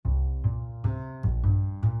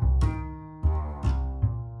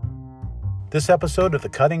This episode of the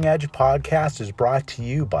Cutting Edge podcast is brought to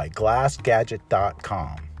you by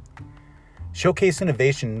GlassGadget.com. Showcase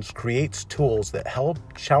Innovations creates tools that help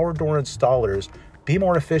shower door installers be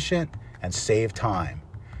more efficient and save time.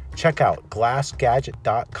 Check out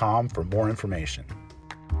GlassGadget.com for more information.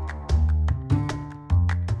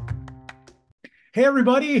 Hey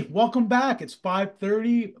everybody, welcome back. It's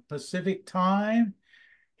 5:30 Pacific time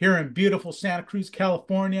here in beautiful Santa Cruz,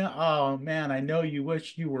 California. Oh man, I know you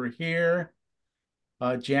wish you were here.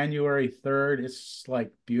 January 3rd, it's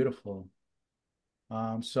like beautiful.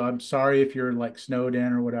 So I'm sorry if you're like snowed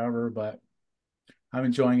in or whatever, but I'm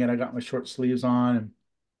enjoying it. I got my short sleeves on.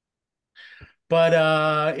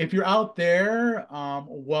 But if you're out there,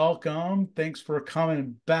 welcome. Thanks for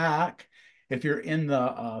coming back. If you're in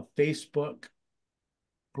the Facebook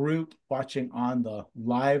group watching on the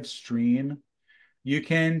live stream, you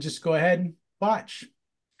can just go ahead and watch.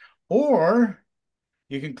 Or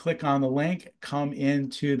you can click on the link, come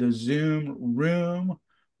into the Zoom room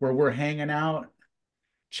where we're hanging out,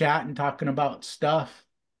 chatting, talking about stuff.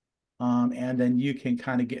 And then you can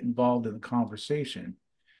kind of get involved in the conversation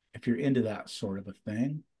if you're into that sort of a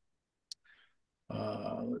thing.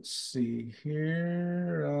 Let's see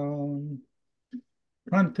here.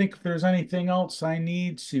 Trying to think if there's anything else I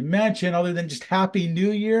need to mention other than just Happy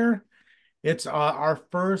New Year. It's our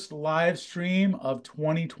first live stream of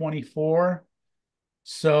 2024.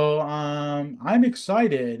 So I'm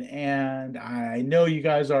excited, and I know you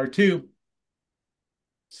guys are too.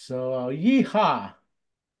 So yeehaw.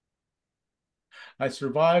 I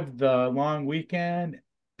survived the long weekend,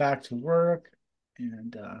 back to work,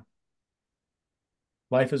 and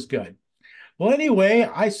life is good. Well, anyway,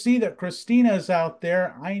 I see that Christina's out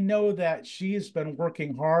there. I know that she's been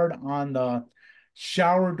working hard on the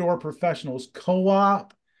Shower Door Professionals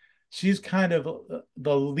Co-op. She's kind of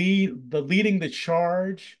leading the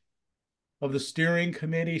charge of the steering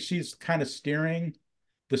committee. She's kind of steering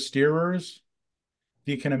the steerers, if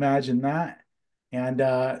you can imagine that. And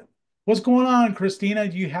what's going on, Christina?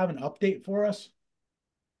 Do you have an update for us?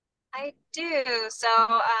 I do.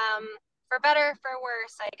 So, for better, for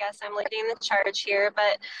worse, I guess I'm leading the charge here,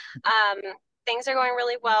 but things are going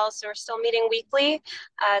really well. So we're still meeting weekly.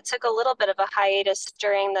 Took a little bit of a hiatus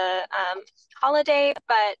during the holiday,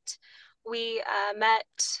 but we met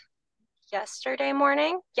yesterday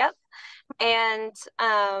morning. Yep. And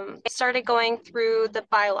started going through the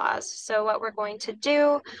bylaws. So what we're going to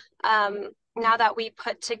do now that we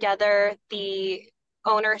put together the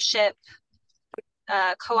ownership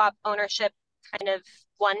co-op ownership kind of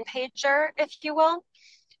one pager, if you will,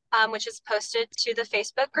 which is posted to the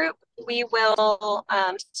Facebook group. We will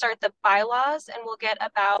start the bylaws and we'll get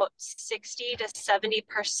about 60 to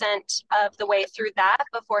 70% of the way through that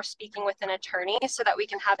before speaking with an attorney so that we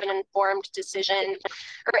can have an informed decision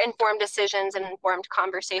or informed decisions and informed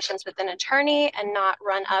conversations with an attorney and not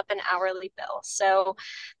run up an hourly bill. So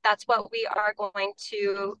that's what we are going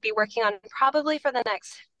to be working on probably for the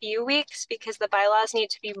next few weeks because the bylaws need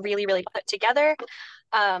to be really, really put together.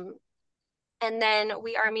 And then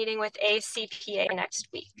we are meeting with a CPA next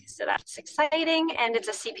week. So that's exciting. And it's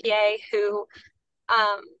a CPA who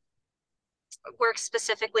works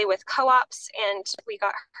specifically with co-ops. And we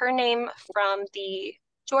got her name from the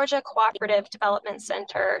Georgia Cooperative Development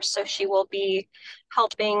Center. So she will be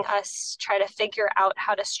helping us try to figure out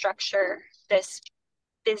how to structure this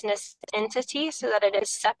business entity so that it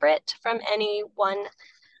is separate from any one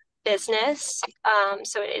business.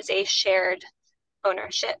 So it is a shared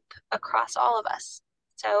ownership across all of us.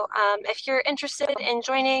 So if you're interested in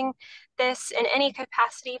joining this in any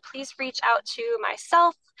capacity, please reach out to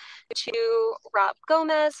myself, to Rob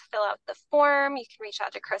Gomez, fill out the form. You can reach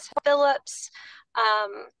out to Chris Phillips.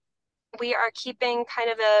 We are keeping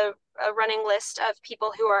kind of a running list of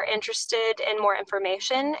people who are interested in more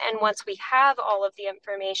information. And once we have all of the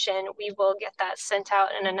information, we will get that sent out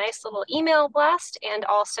in a nice little email blast and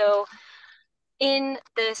also in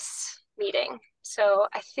this meeting. So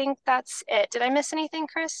I think that's it. Did I miss anything,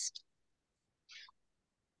 Chris?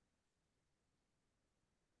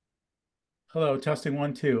 Hello, testing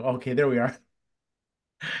 1, 2. Okay, there we are.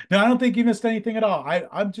 No, I don't think you missed anything at all.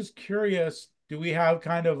 I'm just curious, do we have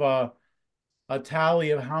kind of a tally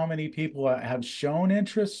of how many people have shown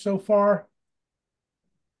interest so far?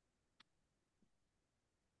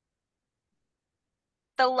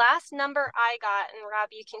 The last number I got, and Rob,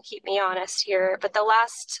 you can keep me honest here, but the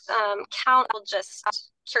last count, just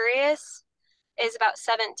curious, is about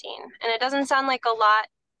 17. And it doesn't sound like a lot,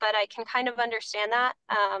 but I can kind of understand that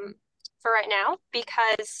for right now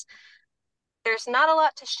because there's not a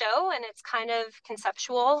lot to show and it's kind of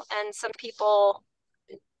conceptual. And some people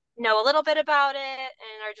know a little bit about it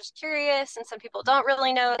and are just curious, and some people don't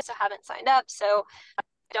really know, so haven't signed up. So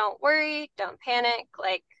don't worry, don't panic.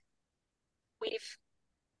 Like we've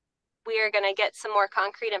we are going to get some more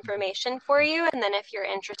concrete information for you, and then if you're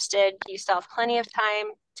interested, you still have plenty of time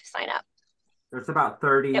to sign up. There's about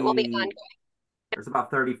It will be 30, ongoing. there's about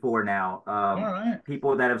 34 now. All right.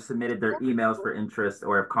 People that have submitted their emails for interest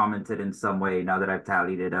or have commented in some way now that I've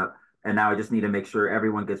tallied it up. And now I just need to make sure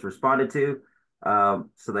everyone gets responded to,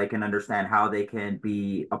 so they can understand how they can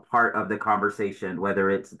be a part of the conversation, whether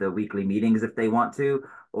it's the weekly meetings if they want to,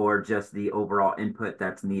 or just the overall input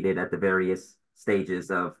that's needed at the various stages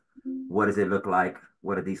of what does it look like?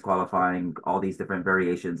 What are these qualifying, all these different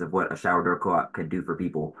variations of what a shower door co-op can do for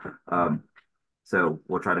people. So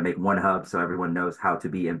we'll try to make one hub so everyone knows how to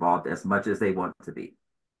be involved as much as they want to be.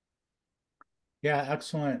 Yeah,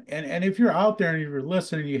 excellent. And if you're out there and you're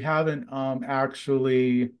listening, you haven't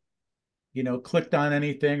actually, clicked on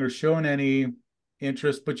anything or shown any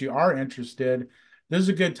interest, but you are interested, this is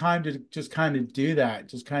a good time to just kind of do that.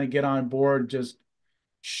 Just kind of get on board, just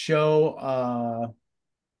show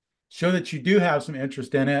show that you do have some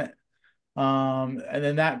interest in it. And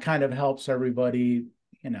then that kind of helps everybody,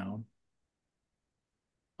 you know,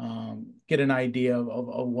 get an idea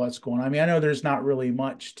of what's going on. I mean, I know there's not really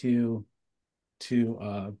much to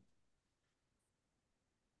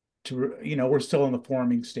we're still in the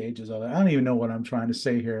forming stages of it. I don't even know what I'm trying to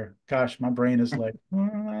say here. Gosh, my brain is like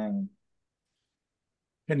a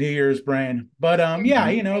New Year's brain. But yeah,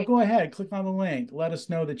 Mhm. go ahead, click on the link. Let us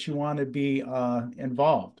know that you want to be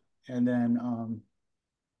involved. And then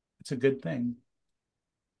it's a good thing.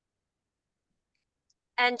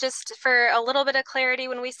 And just for a little bit of clarity,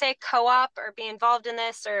 when we say co-op or be involved in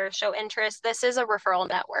this or show interest, this is a referral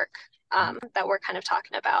network that we're kind of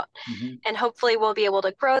talking about. Mm-hmm. And hopefully we'll be able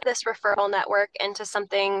to grow this referral network into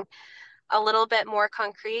something a little bit more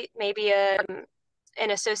concrete, maybe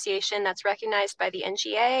an association that's recognized by the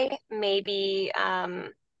NGA, maybe,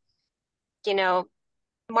 you know,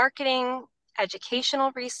 marketing,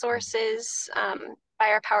 educational resources. By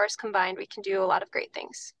our powers combined, we can do a lot of great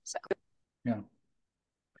things. So. Yeah.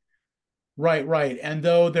 Right, right. And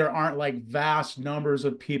though there aren't like vast numbers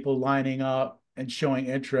of people lining up and showing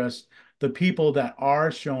interest, the people that are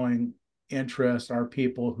showing interest are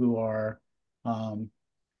people who are, um,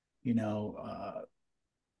 you know,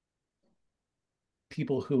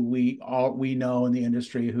 people who we know in the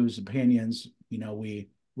industry whose opinions, we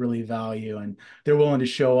really value, and they're willing to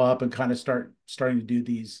show up and kind of starting to do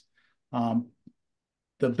these, um,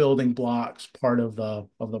 the building blocks part of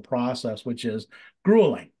the process, which is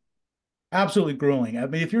grueling. Absolutely grueling. I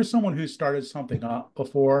mean, if you're someone who started something up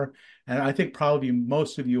before, and I think probably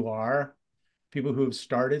most of you are, people who have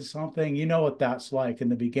started something, you know what that's like. In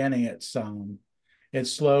the beginning, it's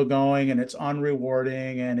slow going and it's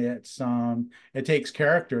unrewarding and it takes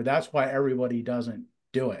character. That's why everybody doesn't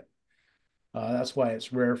do it. That's why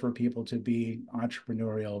it's rare for people to be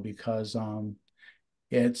entrepreneurial because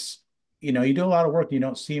it's you do a lot of work and you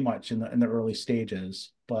don't see much in the early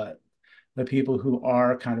stages, but the people who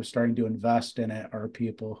are kind of starting to invest in it are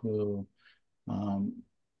people who um,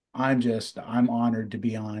 I'm honored to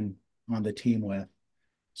be on the team with.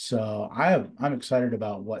 So I'm excited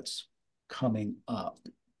about what's coming up.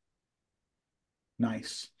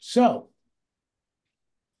 Nice. So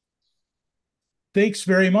thanks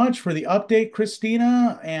very much for the update,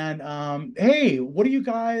 Christina. And hey, what do you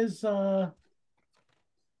guys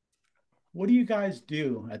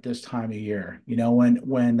do at this time of year? When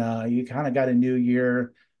you kind of got a new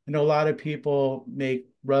year. I know a lot of people make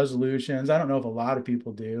resolutions. I don't know if a lot of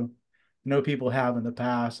people do. I know people have in the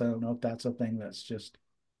past. I don't know if that's a thing that's just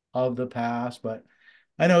of the past, but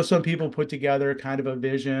I know some people put together kind of a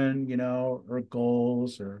vision, or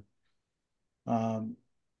goals, or um,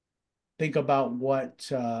 think about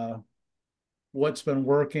what's been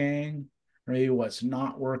working, or maybe what's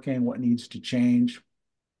not working, what needs to change.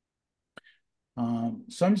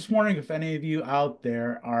 So I'm just wondering if any of you out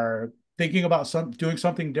there are thinking about doing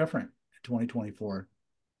something different in 2024.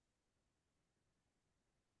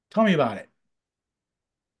 Tell me about it.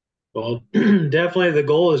 Well, definitely the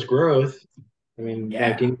goal is growth. I mean,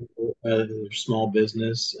 like Yeah. any small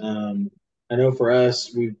business. I know for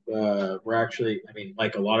us, we're actually, I mean,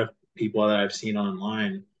 like a lot of people that I've seen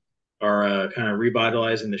online are kind of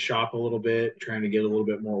revitalizing the shop a little bit, trying to get a little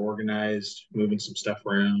bit more organized, moving some stuff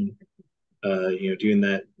around, doing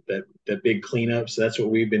that big cleanup. So that's what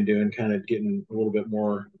we've been doing, kind of getting a little bit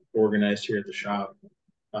more organized here at the shop.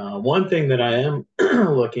 One thing that I am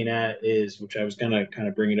looking at is, which I was gonna kind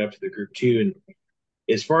of bring it up to the group too, and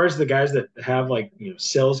as far as the guys that have like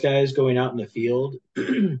sales guys going out in the field,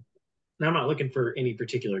 and I'm not looking for any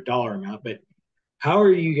particular dollar amount, but how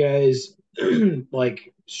are you guys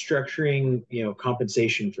like structuring,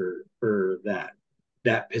 compensation for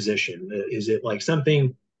that position? Is it like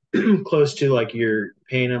something close to like you're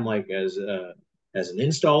paying them like as an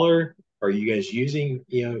installer? Are you guys using,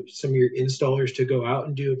 some of your installers to go out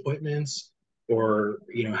and do appointments? Or,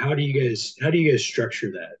 how do you guys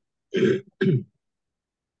structure that?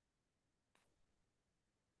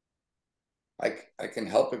 I can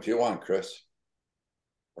help if you want, Chris,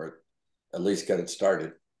 or at least get it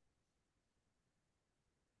started.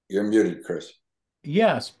 You're muted, Chris.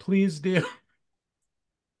 Yes, please do.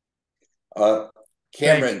 Uh,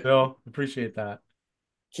 Thanks, Cameron, Bill. Appreciate that.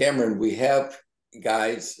 Cameron, we have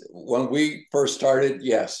guys, when we first started,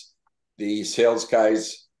 yes, the sales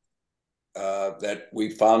guys that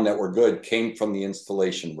we found that were good came from the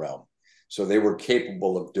installation realm. So they were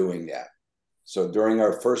capable of doing that. So during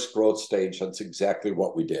our first growth stage, that's exactly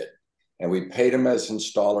what we did. And we paid them as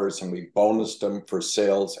installers and we bonused them for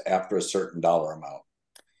sales after a certain dollar amount.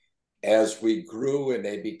 As we grew and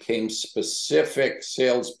they became specific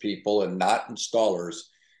salespeople and not installers,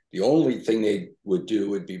 the only thing they would do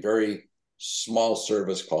would be very small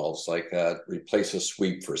service calls, like replace a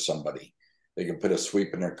sweep for somebody. They can put a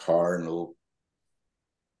sweep in their car and a little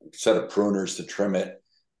set of pruners to trim it,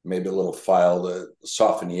 maybe a little file to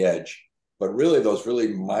soften the edge. But really, those really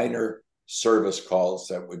minor service calls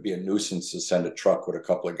that would be a nuisance to send a truck with a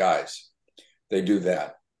couple of guys, they do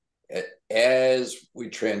that. As we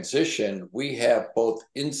transition, we have both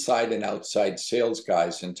inside and outside sales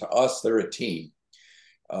guys, and to us, they're a team.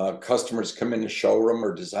 Customers come in the showroom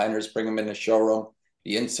or designers bring them in the showroom.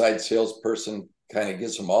 The inside salesperson kind of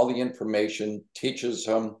gives them all the information, teaches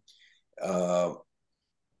them,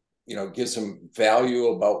 gives them value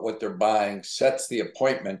about what they're buying, sets the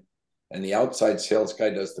appointment, and the outside sales guy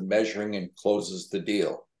does the measuring and closes the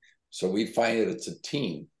deal. So we find that it's a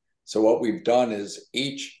team. So what we've done is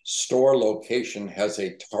each store location has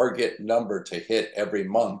a target number to hit every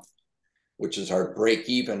month, which is our break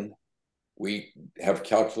even. We have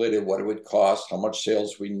calculated what it would cost, how much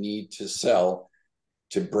sales we need to sell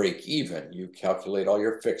to break even. You calculate all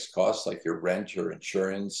your fixed costs, like your rent, your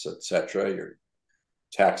insurance, etc., your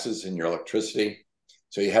taxes and your electricity.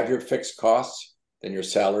 So you have your fixed costs, then your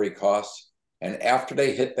salary costs. And after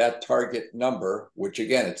they hit that target number, which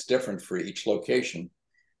again, it's different for each location,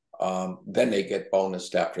 then they get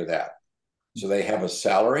bonused after that. So they have a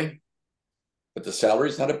salary, but the salary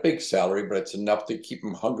is not a big salary, but it's enough to keep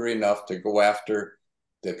them hungry enough to go after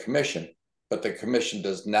the commission. But the commission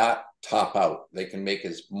does not top out. They can make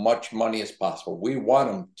as much money as possible. We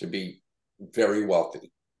want them to be very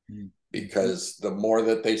wealthy because the more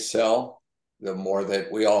that they sell, the more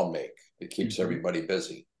that we all make. It keeps everybody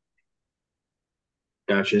busy.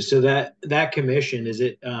 Gotcha. So that commission, is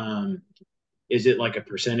it like a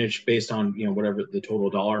percentage based on, whatever the total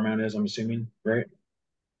dollar amount is, I'm assuming, right?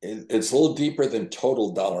 It's a little deeper than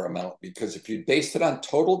total dollar amount, because if you base it on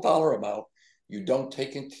total dollar amount, you don't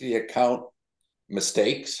take into the account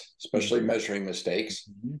mistakes, especially measuring mistakes.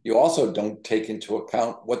 You also don't take into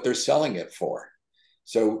account what they're selling it for.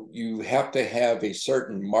 So you have to have a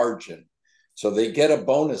certain margin. So they get a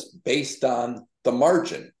bonus based on the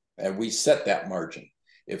margin, and we set that margin.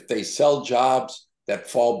 If they sell jobs that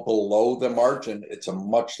fall below the margin, it's a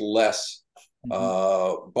much less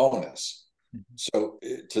bonus. So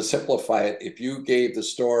to simplify it, if you gave the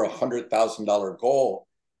store $100,000 goal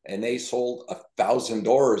and they sold 1,000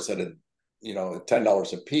 doors at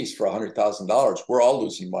 $10 a piece for $100,000, we're all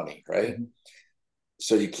losing money, right?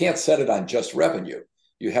 So you can't set it on just revenue.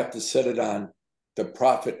 You have to set it on the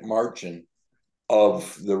profit margin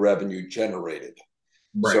of the revenue generated.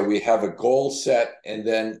 Right. So we have a goal set and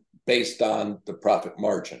then based on the profit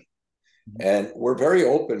margin. And we're very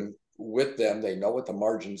open with them. They know what the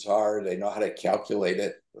margins are. They know how to calculate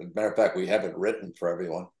it. As a matter of fact, we have it written for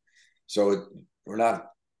everyone. So we're not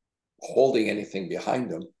holding anything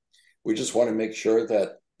behind them. We just want to make sure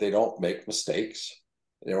that they don't make mistakes.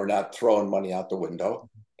 We're not throwing money out the window,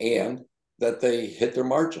 and that they hit their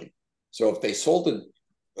margin. So if they sold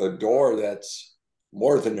a door that's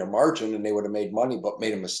more than their margin and they would have made money but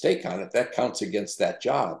made a mistake on it, that counts against that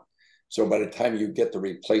job. So by the time you get the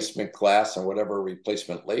replacement glass and whatever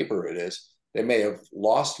replacement labor it is, they may have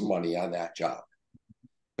lost money on that job.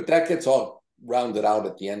 But that gets all rounded out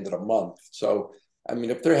at the end of the month. So, I mean,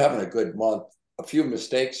 if they're having a good month, a few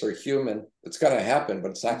mistakes are human. It's going to happen,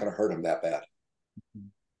 but it's not going to hurt them that bad.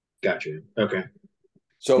 Gotcha. Okay.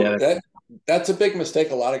 So yeah, that's a big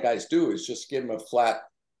mistake a lot of guys do, is just give them a flat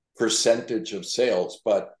percentage of sales.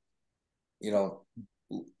 But,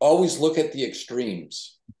 always look at the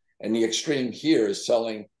extremes. And the extreme here is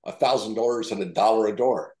selling $1,000 and $1 a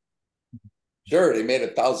door. Sure, they made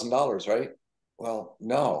 $1,000, right? Well,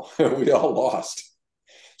 no, we all lost.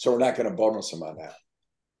 So we're not going to bonus them on that.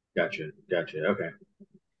 Gotcha. Okay.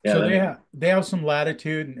 Yeah, So they have some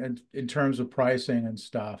latitude in terms of pricing and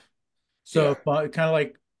stuff. So kind of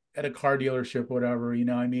like at a car dealership, whatever, you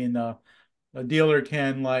know, I mean, a dealer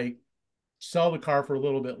can like sell the car for a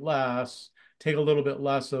little bit less, take a little bit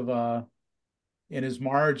less of in his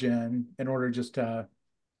margin in order just to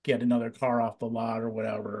get another car off the lot or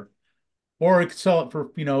whatever. Or it could sell it for,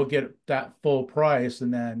 you know, get that full price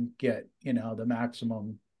and then get, you know, the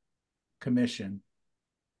maximum commission.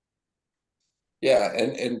 Yeah,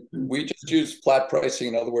 and we just use flat pricing.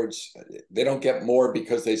 In other words, they don't get more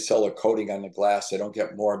because they sell a coating on the glass. They don't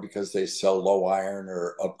get more because they sell low iron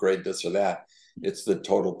or upgrade this or that. It's the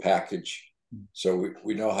total package. So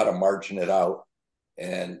we know how to margin it out.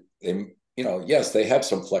 And they, you know, yes, they have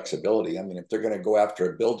some flexibility. I mean, if they're going to go after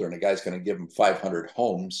a builder and a guy's going to give them 500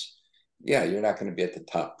 homes, yeah, you're not going to be at the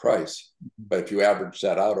top price. But if you average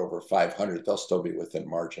that out over 500, they'll still be within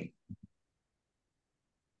margin.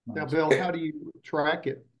 Now, Bill, how do you track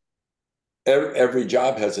it? Every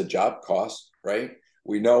job has a job cost, right?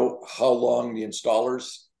 We know how long the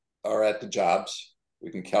installers are at the jobs. We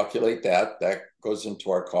can calculate that. That goes into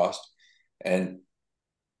our cost. And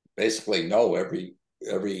basically know every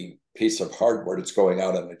piece of hardware that's going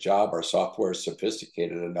out on the job. Our software is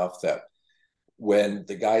sophisticated enough that when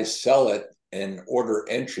the guys sell it and order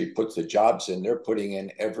entry puts the jobs in, they're putting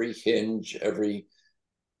in every hinge, every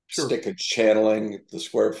stick of channeling, the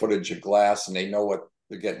square footage of glass, and they know what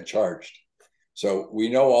they're getting charged. So we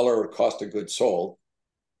know all our cost of goods sold.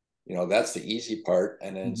 You know, that's the easy part,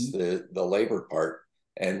 and then it's the labor part.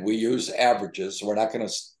 And we use averages. So we're not going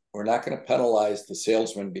to penalize the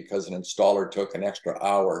salesman because an installer took an extra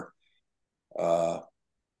hour.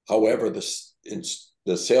 However,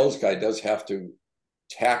 the sales guy does have to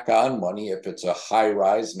tack on money if it's a high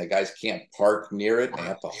rise and the guys can't park near it and they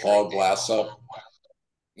have to haul glass up.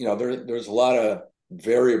 You know, there's a lot of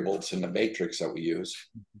variables in the matrix that we use,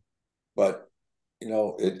 but you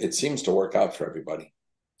know, it seems to work out for everybody.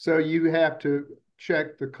 So you have to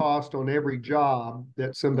check the cost on every job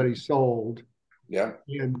that somebody sold. Yeah.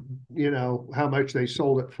 And, you know, how much they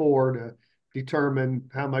sold it for to determine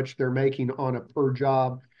how much they're making on a per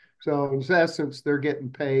job. So in essence, they're getting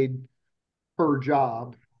paid per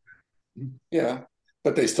job. Yeah.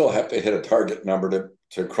 But they still have to hit a target number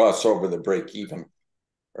to cross over the break even.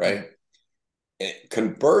 Right.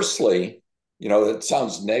 Conversely, you know, it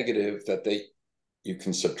sounds negative that you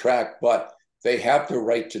can subtract, but they have the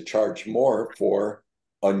right to charge more for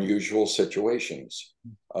unusual situations,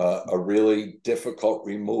 a really difficult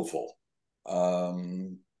removal,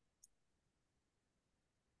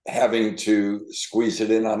 having to squeeze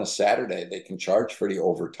it in on a Saturday. They can charge for the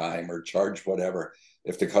overtime or charge whatever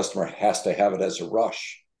if the customer has to have it as a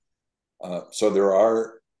rush. So there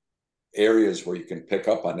are areas where you can pick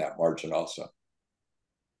up on that margin also.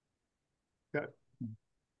 Okay.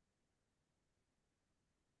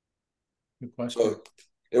 Good question. So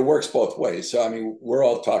it works both ways. So, I mean, we're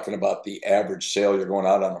all talking about the average sale. You're going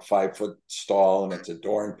out on a 5-foot stall and it's a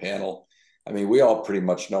door and panel. I mean, we all pretty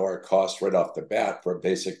much know our costs right off the bat for a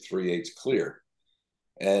basic 3/8 clear.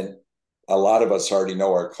 And a lot of us already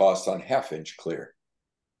know our cost on 1/2-inch clear.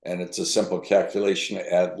 And it's a simple calculation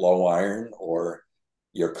to add low iron or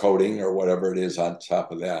your coating or whatever it is on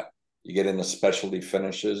top of that. You get into specialty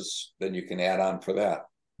finishes, then you can add on for that.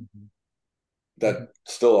 That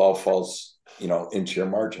still all falls, you know, into your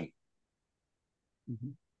margin.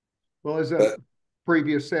 Well, as a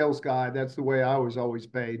previous sales guy, that's the way I was always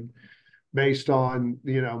paid, based on,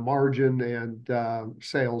 you know, margin and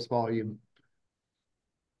sales volume.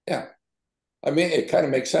 Yeah. I mean, it kind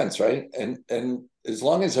of makes sense, right? And as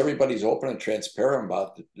long as everybody's open and transparent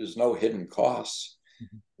about it, there's no hidden costs.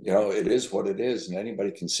 You know, it is what it is, and anybody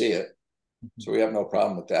can see it. So we have no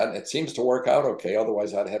problem with that. And it seems to work out okay.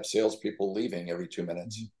 Otherwise, I'd have salespeople leaving every 2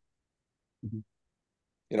 minutes. You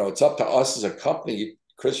know, it's up to us as a company.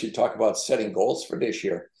 Chris, you talk about setting goals for this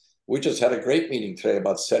year. We just had a great meeting today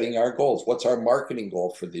about setting our goals. What's our marketing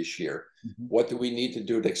goal for this year? What do we need to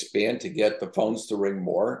do to expand to get the phones to ring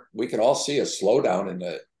more? We can all see a slowdown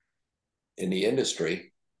in the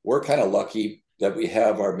industry. We're kind of lucky that we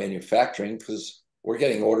have our manufacturing because we're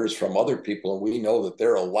getting orders from other people and we know that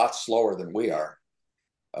they're a lot slower than we are.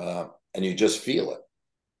 And you just feel it.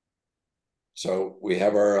 So we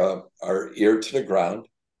have our ear to the ground,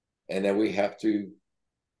 and then we have to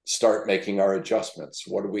start making our adjustments.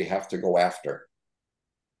 What do we have to go after?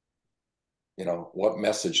 You know, what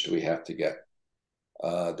message do we have to get?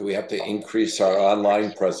 Do we have to increase our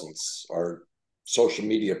online presence, our social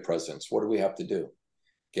media presence. What do we have to do?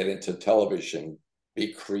 Get into television,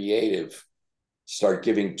 be creative, start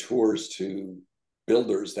giving tours to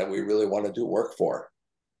builders that we really want to do work for,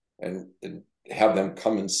 and have them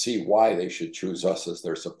come and see why they should choose us as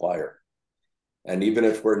their supplier. And even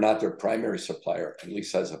if we're not their primary supplier, at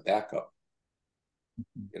least as a backup.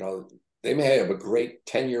 You know, they may have a great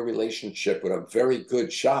 10-year relationship with a very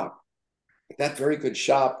good shop. But that very good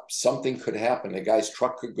shop, something could happen. The guy's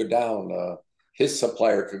truck could go down. His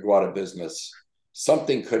supplier could go out of business.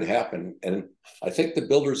 Something could happen. And I think the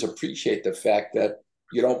builders appreciate the fact that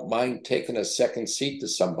you don't mind taking a second seat to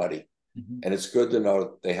somebody. And it's good to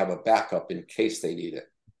know they have a backup in case they need it.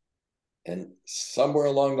 And somewhere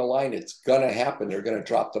along the line, it's going to happen. They're going to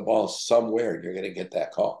drop the ball somewhere. You're going to get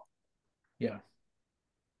that call. Yeah.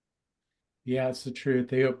 Yeah, it's the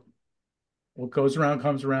truth. What goes around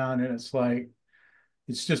comes around, and it's like,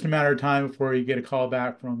 it's just a matter of time before you get a call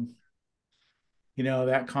back from,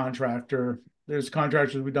 that contractor. There's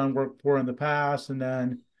contractors we've done work for in the past, and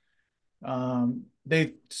then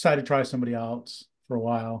they decide to try somebody else for a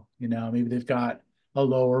while. Maybe they've got a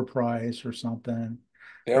lower price or something,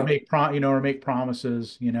 or make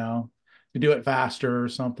promises, to do it faster or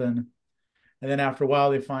something. And then after a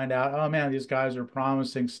while, they find out, oh man, these guys are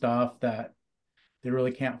promising stuff that they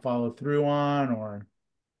really can't follow through on, or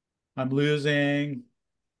I'm losing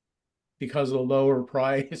because of the lower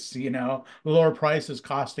price. The lower price is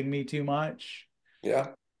costing me too much. Yeah.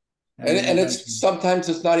 And it's sometimes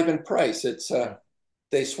it's not even price. It's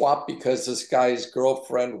they swap because this guy's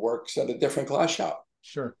girlfriend works at a different glass shop.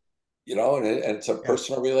 Sure. And it's a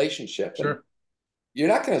personal relationship. Sure. And you're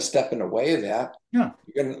not going to step in the way of that. No.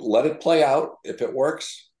 You're going to let it play out. If it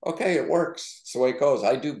works, okay, it works. It's the way it goes.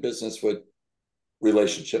 I do business with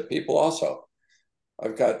relationship people also.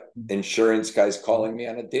 I've got insurance guys calling me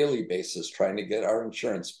on a daily basis trying to get our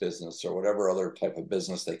insurance business or whatever other type of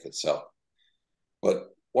business they could sell. But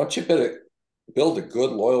once you build a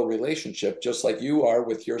good, loyal relationship, just like you are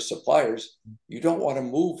with your suppliers, you don't want to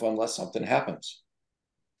move unless something happens.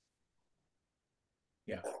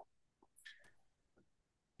 Yeah.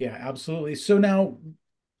 Yeah, absolutely. So now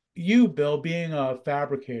you, Bill, being a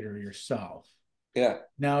fabricator yourself. Yeah.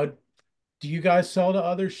 Now, do you guys sell to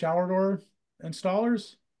other shower door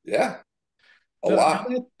installers? Yeah. A lot.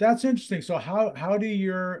 That's interesting. So how do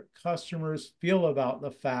your customers feel about the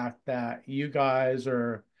fact that you guys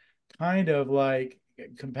are kind of like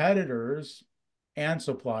competitors and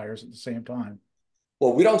suppliers at the same time?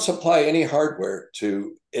 Well, we don't supply any hardware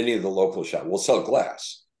to any of the local shops. We'll sell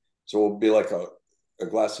glass. So we'll be like a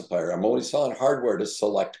glass supplier. I'm only selling hardware to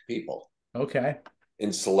select people. Okay.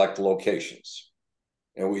 In select locations.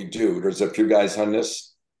 And we do. There's a few guys on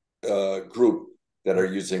this group that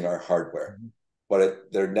are using our hardware.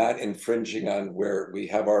 But they're not infringing on where we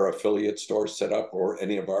have our affiliate stores set up or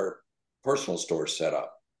any of our personal stores set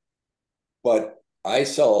up. But I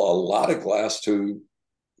sell a lot of glass to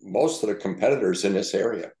most of the competitors in this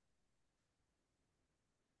area.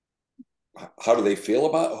 How do they feel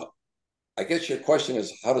about it? I guess your question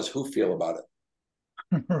is, how does who feel about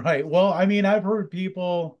it? Right. Well, I mean, I've heard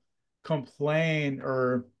people complain,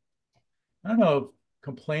 or I don't know if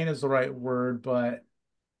complain is the right word, but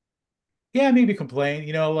yeah, maybe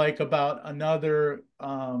complain, like about another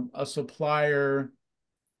a supplier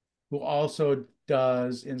who also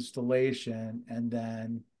does installation, and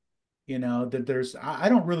then that I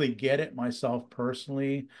don't really get it myself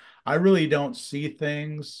personally. I really don't see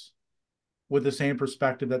things with the same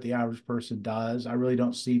perspective that the average person does. I really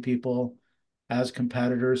don't see people as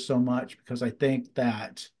competitors so much, because I think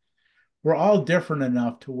that we're all different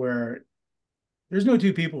enough to where there's no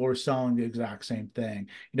two people who are selling the exact same thing.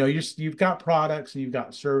 You've got products and you've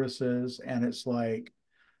got services, and it's like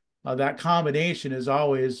that combination is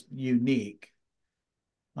always unique.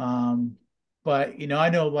 But I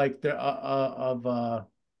know like there's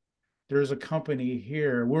a company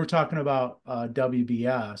here. We were talking about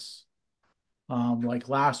WBS like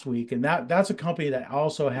last week, and that's a company that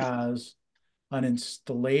also has an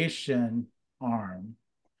installation arm.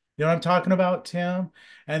 You know what I'm talking about, Tim?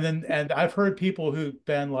 And I've heard people who've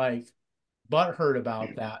been like butthurt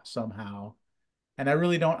about that somehow. And I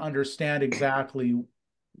really don't understand exactly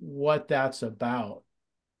what that's about.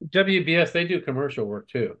 WBS, they do commercial work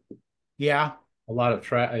too. Yeah. A lot of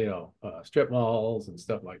strip malls and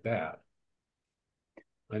stuff like that.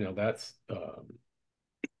 I know that's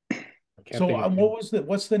So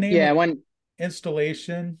what's the name Yeah, of when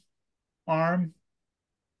installation arm?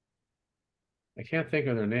 I can't think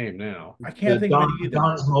of their name now. I can't think of it either.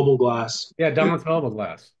 Don's Mobile Glass. Yeah, Don's Mobile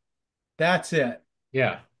Glass. That's it.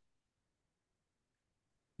 Yeah.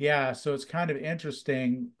 Yeah, so it's kind of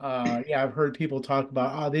interesting. Yeah, I've heard people talk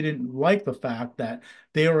about they didn't like the fact that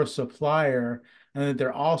they were a supplier and that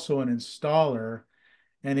they're also an installer.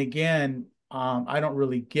 And again, I don't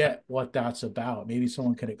really get what that's about. Maybe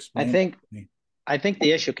someone could I explain it think to me. I think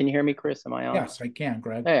the issue. Can you hear me, Chris? Am I on? Yes, I can,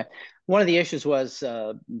 Greg. Yeah. One of the issues was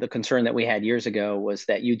the concern that we had years ago was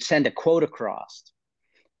that you'd send a quote across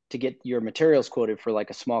to get your materials quoted for like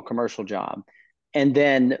a small commercial job. And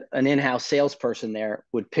then an in-house salesperson there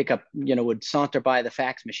would pick up, would saunter by the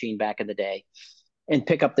fax machine back in the day and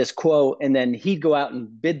pick up this quote. And then he'd go out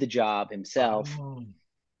and bid the job himself. Oh.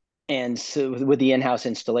 And so with the in-house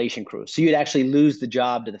installation crew. So you'd actually lose the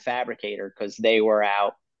job to the fabricator because they were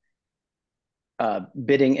out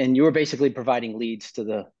bidding, and you were basically providing leads to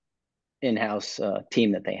the in-house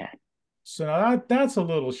team that they had. So that's a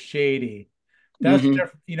little shady. That's Mm-hmm.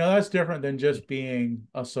 different. That's different than just being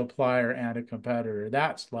a supplier and a competitor.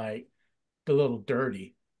 That's like a little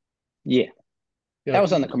dirty. Yeah, Yeah, that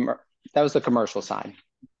was on that was the commercial side.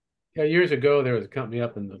 yeah, years ago there was a company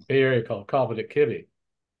up in the Bay Area called Cobbett Kibbe,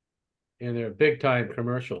 and they're a big time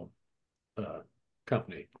commercial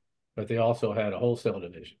company, but they also had a wholesale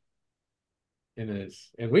division.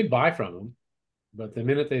 And we'd buy from them, but the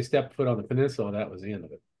minute they stepped foot on the peninsula, that was the end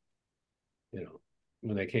of it.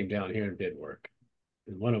 When they came down here and did work.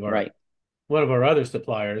 And one of our other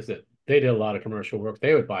suppliers that they did a lot of commercial work,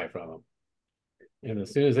 they would buy from them. And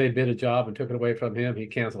as soon as they bid a job and took it away from him, he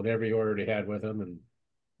canceled every order he had with him, and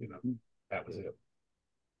that was it.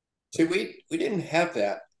 See, we didn't have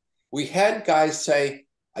that. We had guys say,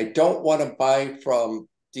 I don't want to buy from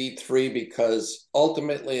D3 because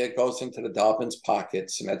ultimately it goes into the Dolphins'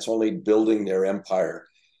 pockets and that's only building their empire.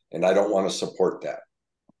 And I don't want to support that.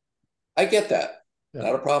 I get that. Yeah.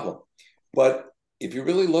 Not a problem. But if you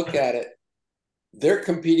really look at it, they're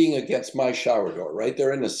competing against my shower door, right?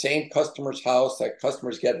 They're in the same customer's house. That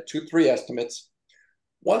customer's getting 2-3 estimates.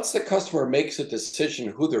 Once the customer makes a decision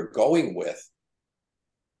who they're going with,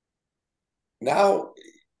 now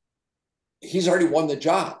he's already won the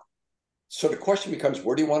job. So the question becomes,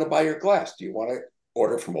 where do you want to buy your glass? Do you want to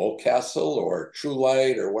order from Oldcastle or True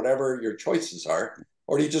Light or whatever your choices are?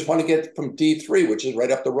 Or do you just want to get from D3, which is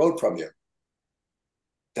right up the road from you?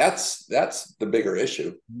 That's the bigger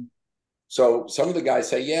issue. So some of the guys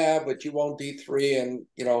say, yeah, but you own D3 and,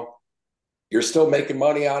 you're still making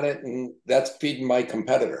money on it and that's feeding my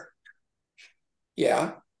competitor.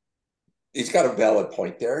 Yeah, he's got a valid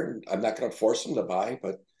point there. I'm not going to force him to buy,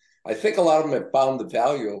 but I think a lot of them have found the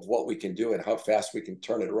value of what we can do and how fast we can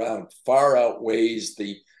turn it around far outweighs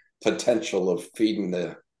the potential of feeding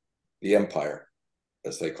the empire,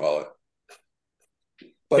 as they call it.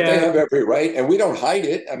 But they have every right, and we don't hide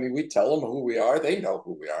it. I mean, we tell them who we are. They know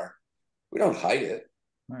who we are. We don't hide it,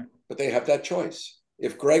 right. But they have that choice.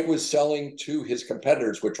 If Greg was selling to his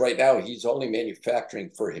competitors, which right now he's only manufacturing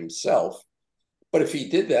for himself, but if he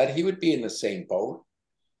did that, he would be in the same boat.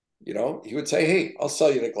 He would say, hey, I'll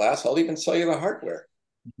sell you the glass. I'll even sell you the hardware.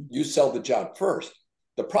 Mm-hmm. You sell the job first.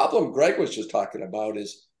 The problem Greg was just talking about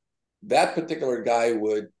is that particular guy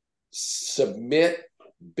would submit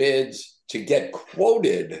bids to get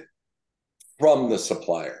quoted from the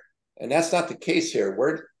supplier. And that's not the case here.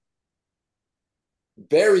 We're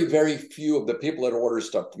very, very few of the people that order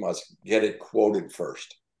stuff from us get it quoted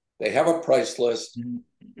first. They have a price list.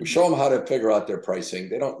 We show them how to figure out their pricing.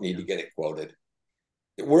 They don't need to get it quoted.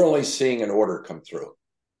 We're only seeing an order come through.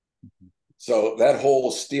 So that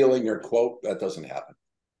whole stealing your quote, that doesn't happen.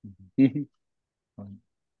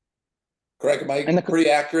 Greg, am I pretty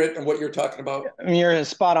accurate in what you're talking about? You're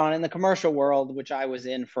spot on. In the commercial world, which I was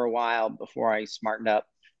in for a while before I smartened up,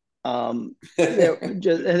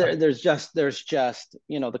 there's just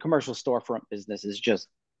the commercial storefront business is just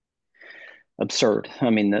absurd. I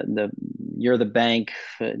mean, you're the bank,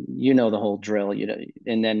 the whole drill,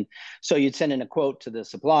 and then so you'd send in a quote to the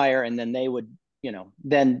supplier, and then they would,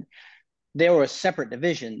 then they were a separate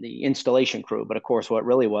division, the installation crew. But of course, what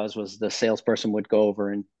really was the salesperson would go over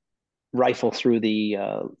and rifle through the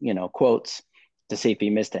quotes to see if he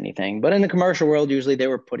missed anything. But in the commercial world, usually they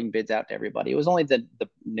were putting bids out to everybody. It was only the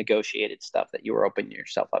negotiated stuff that you were opening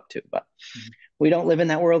yourself up to. But we don't live in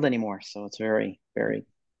that world anymore, so it's very, very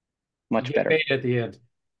much better. Paid at the end.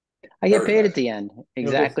 I get paid at the end.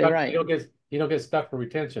 Exactly right. You don't get stuck for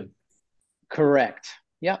retention. Correct.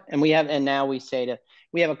 Yeah. And now we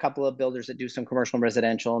have a couple of builders that do some commercial and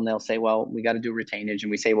residential, and they'll say, well, we got to do retainage.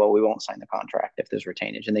 And we say, well, we won't sign the contract if there's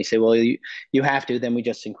retainage. And they say, well, you have to, then we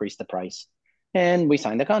just increase the price. And we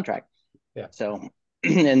sign the contract. Yeah. So,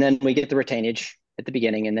 and then we get the retainage at the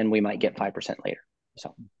beginning, and then we might get 5% later.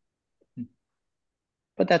 So,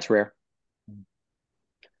 but that's rare.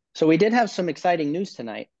 So we did have some exciting news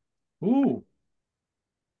tonight. Ooh,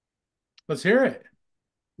 let's hear it.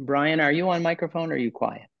 Brian, are you on microphone or are you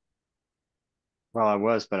quiet? Well, I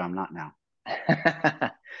was, but I'm not now.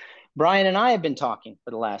 Brian and I have been talking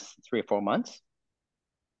for the last 3 or 4 months,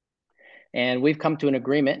 and we've come to an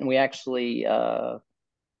agreement, and we actually,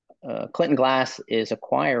 Clinton Glass is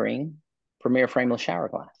acquiring Premier Frameless Shower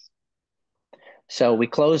Glass. So we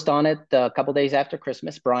closed on it a couple days after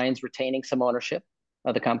Christmas. Brian's retaining some ownership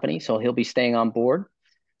of the company, so he'll be staying on board.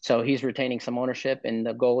 So he's retaining some ownership, and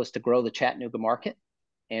the goal is to grow the Chattanooga market.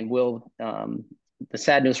 And the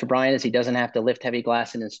sad news for Brian is he doesn't have to lift heavy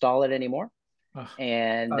glass and install it anymore.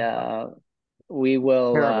 And we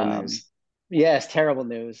will. Terrible news. Yes, terrible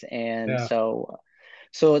news. And Yeah.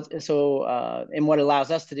 and what it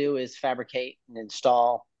allows us to do is fabricate and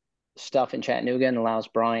install stuff in Chattanooga, and allows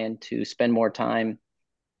Brian to spend more time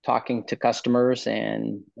talking to customers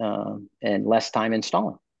and less time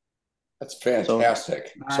installing. That's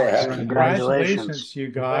fantastic. So Nice. happy. Congratulations, you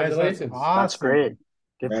guys. That's Congratulations. awesome. That's great.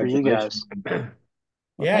 Good for you guys.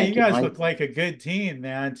 Yeah, you thank guys you. look like a good team,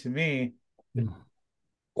 man, to me.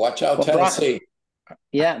 Watch out, Well, Tennessee.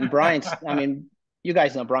 Yeah, and Brian's, I mean, you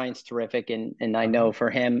guys know Brian's terrific, and I know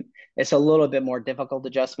for him it's a little bit more difficult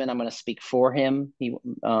adjustment. I'm going to speak for him.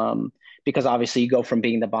 Because obviously you go from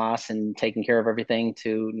being the boss and taking care of everything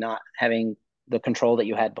to not having the control that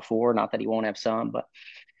you had before. Not that he won't have some, but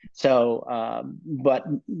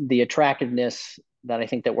the attractiveness that I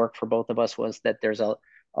think that worked for both of us was that there's a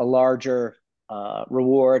larger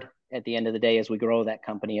reward at the end of the day as we grow that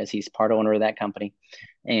company, as he's part owner of that company,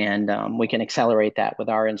 and we can accelerate that with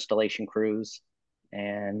our installation crews,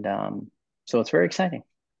 and so it's very exciting.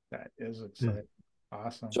 That is exciting.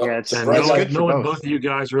 Awesome. So, Yeah, it's so good Greg, for knowing both. both of you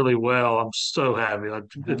guys really well, I'm so happy.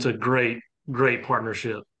 It's a great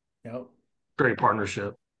partnership. Yep. Great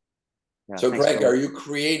partnership. Yeah, so thanks, Greg, Bill. are you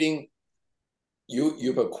creating?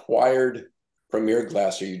 You've acquired Premier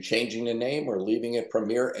Glass. Are you changing the name or leaving it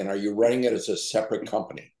Premier? And are you running it as a separate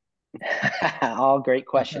company? All great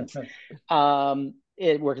questions.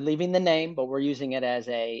 We're leaving the name, but we're using it as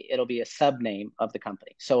it'll be a sub name of the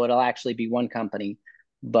company. So it'll actually be one company,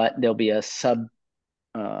 but there'll be a sub,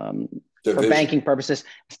 for banking purposes,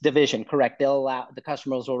 division, correct. The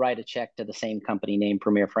customers will write a check to the same company name,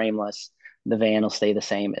 Premier Frameless. The van will stay the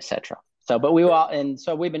same, etc. So, but we've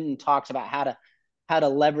been in talks about how to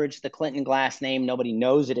leverage the Clinton Glass name. Nobody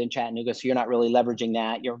knows it in Chattanooga, so you're not really leveraging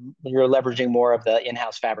that. You're leveraging more of the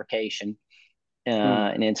in-house fabrication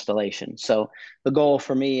and installation. So the goal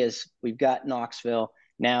for me is we've got Knoxville,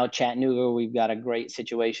 now Chattanooga. We've got a great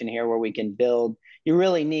situation here where we can build. You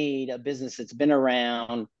really need a business that's been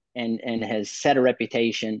around and has set a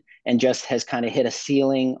reputation and just has kind of hit a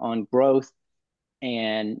ceiling on growth.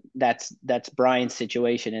 And that's Brian's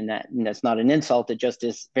situation, and that's not an insult. It just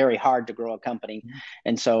is very hard to grow a company.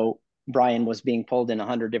 And so Brian was being pulled in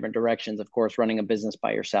 100 different directions, of course, running a business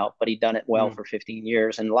by yourself, but he'd done it well for 15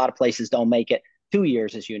 years. And a lot of places don't make it 2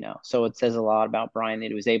 years, as you know. So it says a lot about Brian that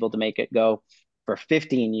he was able to make it go for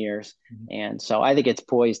 15 years. And so I think it's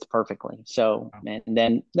poised perfectly. So, and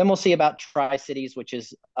then we'll see about Tri-Cities, which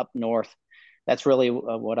is up north. That's really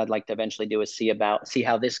what I'd like to eventually do, is see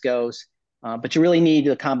how this goes. But you really need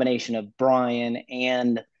a combination of Brian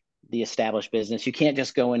and the established business. You can't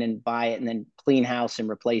just go in and buy it and then clean house and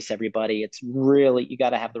replace everybody. It's really, you got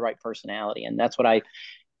to have the right personality. And that's what I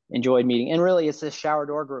enjoyed meeting. And really, it's this shower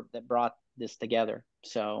door group that brought this together.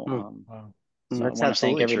 So, so I want to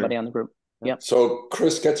thank everybody on the group. Yep. So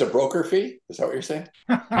Chris gets a broker fee? Is that what you're saying?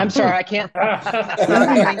 I'm sorry, I can't.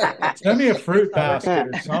 Send me a fruit basket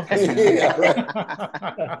or something. Yeah,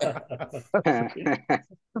 right.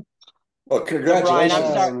 Well, congratulations. Brian,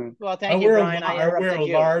 I'm sorry. Well, thank you, Brian. I wear a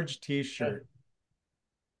large T-shirt.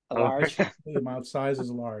 A large. My size is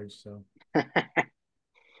large, so. No,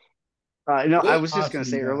 I was just going to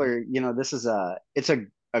Awesome, say earlier, this is it's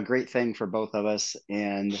a great thing for both of us,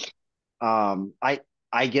 and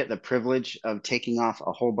I get the privilege of taking off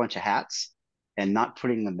a whole bunch of hats and not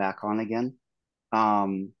putting them back on again.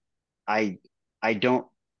 I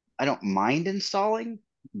don't mind installing,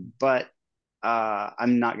 but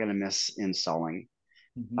I'm not going to miss installing.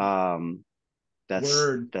 That's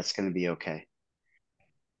going to be okay.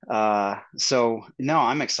 So no,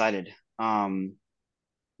 I'm excited. I'm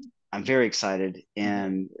very excited.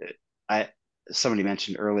 And somebody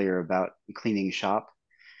mentioned earlier about cleaning shop.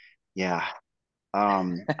 Yeah.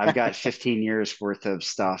 I've got 15 years worth of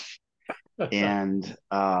stuff. And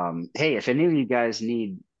hey, if any of you guys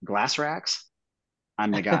need glass racks,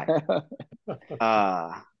 I'm the guy.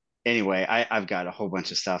 Anyway, I've got a whole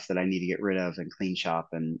bunch of stuff that I need to get rid of and clean shop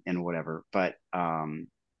and whatever. But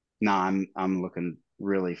no, I'm looking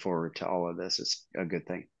really forward to all of this. It's a good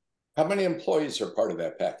thing. How many employees are part of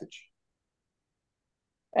that package?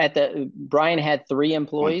 Brian had 3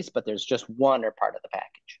 employees, but there's just 1 are part of the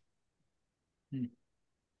package.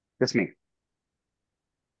 That's me.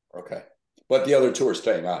 Okay. But the other 2 are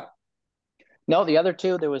staying on. No, the other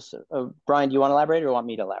 2, there was, Brian, do you want to elaborate or want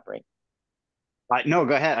me to elaborate? No,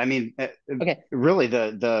 go ahead. I mean, okay. Really,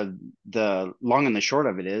 the long and the short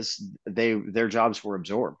of it is their jobs were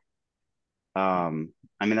absorbed. I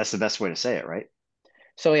mean, that's the best way to say it, right?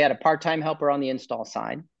 So we had a part-time helper on the install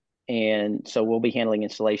side, and so we'll be handling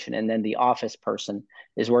installation. And then the office person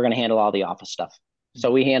we're going to handle all the office stuff.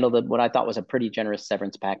 So we handled what I thought was a pretty generous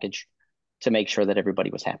severance package to make sure that everybody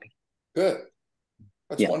was happy. Good.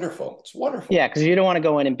 That's wonderful. It's wonderful. Yeah, because you don't want to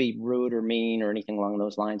go in and be rude or mean or anything along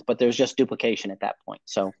those lines, but there's just duplication at that point.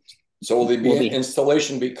 So will the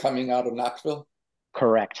installation be coming out of Knoxville?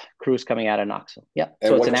 Correct. Crew's coming out of Knoxville. Yep. And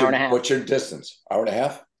so it's an hour and a half. What's your distance? Hour and a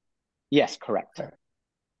half? Yes, correct. Okay.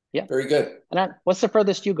 Yeah. Very good. And what's the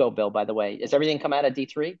furthest you go, Bill, by the way? Is everything come out of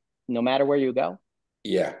D3 no matter where you go?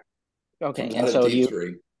 Yeah. Okay. And so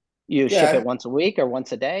do you ship it once a week or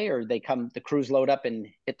once a day, or the crews load up and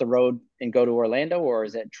hit the road and go to Orlando, or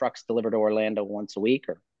is it trucks delivered to Orlando once a week?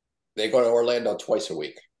 Or they go to Orlando twice a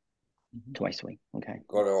week. Twice a week. Okay.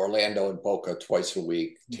 Go to Orlando and Boca twice a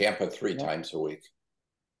week, Tampa 3 times a week.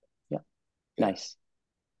 Yeah. Nice.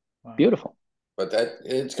 Wow. Beautiful. But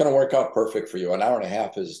it's going to work out perfect for you. An hour and a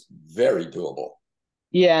half is very doable.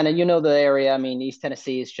 Yeah, and you know the area. I mean, East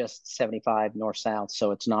Tennessee is just 75 north south,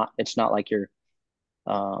 so it's not like you're.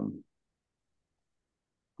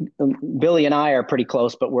 Billy and I are pretty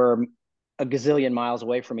close, but we're a gazillion miles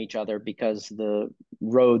away from each other because the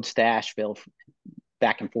roads to Asheville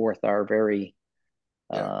back and forth are very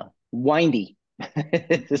windy.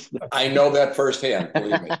 I know that firsthand,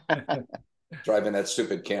 believe me. Driving that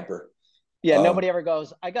stupid camper. Yeah, nobody ever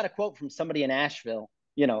goes, I got a quote from somebody in Asheville.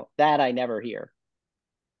 You know, that I never hear.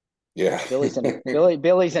 Yeah. Billy's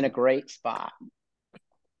in a great spot.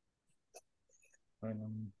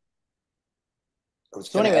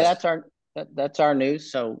 So anyway, that's our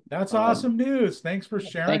news. So that's awesome news. Thanks for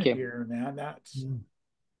sharing it here, man. That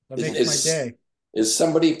makes my day. Is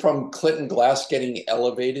somebody from Clinton Glass getting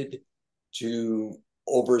elevated to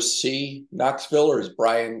oversee Knoxville, or is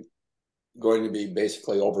Brian going to be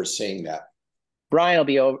basically overseeing that? Brian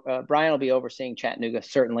will be overseeing Chattanooga,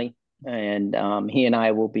 certainly, and he and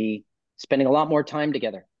I will be spending a lot more time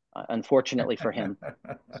together. Unfortunately for him.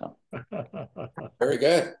 So. Very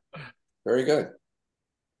good. Very good.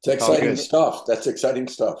 It's exciting stuff. That's exciting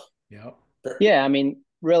stuff. Yeah, I mean,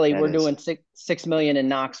 really, we're doing 6 million in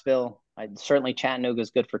Knoxville. Certainly Chattanooga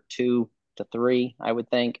is good for 2 to 3, I would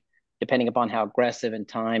think, depending upon how aggressive and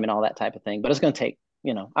time and all that type of thing. But it's going to take,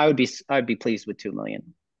 I would be pleased with 2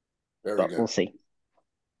 million. Very good. We'll see.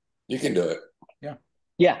 You can do it.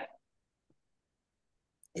 Yeah.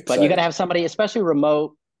 Exciting. But you got to have somebody, especially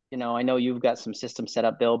remote. I know you've got some systems set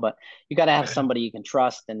up, Bill, but you got to have somebody you can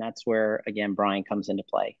trust. And that's where, again, Brian comes into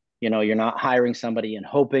play. You're not hiring somebody and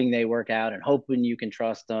hoping they work out and hoping you can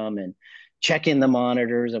trust them and checking the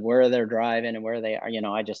monitors of where they're driving and where they are.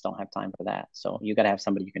 I just don't have time for that. So you got to have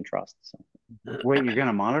somebody you can trust. So. Wait, you're going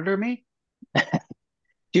to monitor me?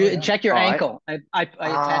 Check your ankle. I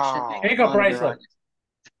attached an ankle bracelet.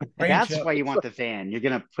 That's why you want the van. You're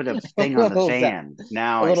gonna put a thing on the van.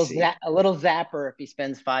 Now a little zapper if he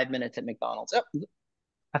spends 5 minutes at McDonald's.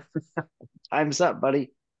 Oh. Time's up,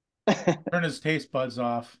 buddy. Turn his taste buds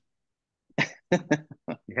off.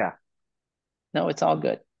 Yeah. No, it's all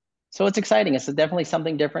good. So it's exciting. It's definitely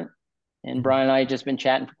something different. And Brian and I have just been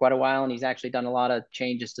chatting for quite a while, and he's actually done a lot of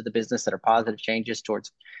changes to the business that are positive changes did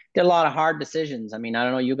a lot of hard decisions. I mean, I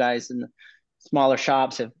don't know, you guys in the smaller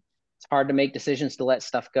shops it's hard to make decisions to let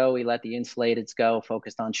stuff go. We let the insulateds go,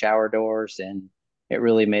 focused on shower doors, and it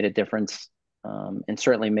really made a difference, and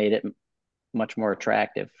certainly made it much more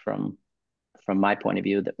attractive from my point of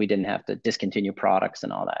view, that we didn't have to discontinue products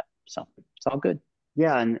and all that. So it's all good.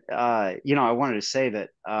 Yeah, and I wanted to say that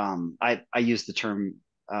I use the term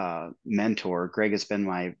mentor. Greg has been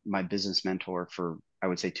my business mentor for, I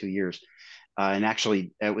would say, 2 years, and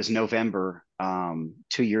actually it was November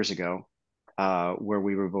 2 years ago. Where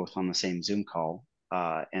we were both on the same Zoom call,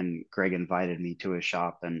 and Greg invited me to his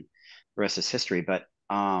shop, and the rest is history. But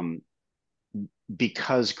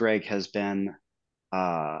because Greg has been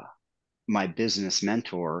my business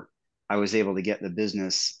mentor, I was able to get the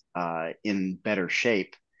business in better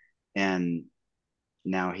shape, and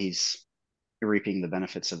now he's reaping the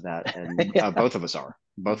benefits of that, and both of us are.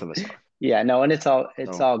 Yeah, no, and it's all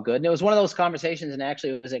good. And it was one of those conversations, and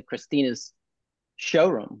actually it was at Christina's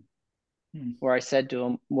showroom, where I said to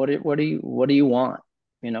him, what do you want?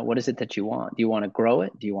 what is it that you want? Do you want to grow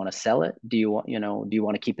it? Do you want to sell it? Do you want, do you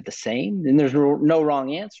want to keep it the same? And there's no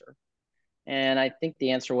wrong answer. And I think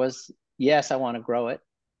the answer was, yes, I want to grow it.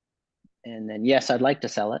 And then, yes, I'd like to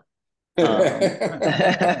sell it. All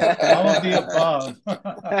of the above.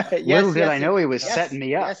 Yes, Little did I yes, know he was yes, setting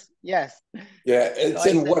me up. Yes. Yeah, it's So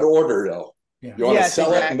I in said- what order though? Yeah. You want to Yes,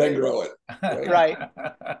 sell it and exactly. then grow it. Right.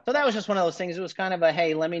 So that was just one of those things. It was kind of a,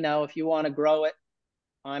 hey, let me know if you want to grow it.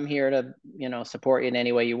 I'm here to, support you in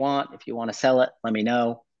any way you want. If you want to sell it, let me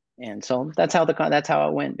know. And so that's how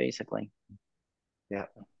it went, basically. Yeah.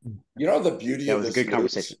 You know, the beauty That of was a this good news,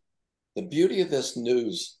 conversation. the beauty of this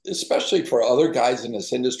news, especially for other guys in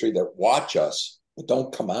this industry that watch us but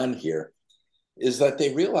don't come on here, is that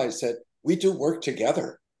they realize that we do work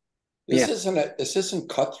together. This isn't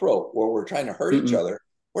cutthroat where we're trying to hurt each other.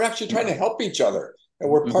 We're actually trying to help each other, and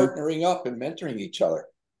we're partnering up and mentoring each other.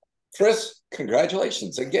 Chris,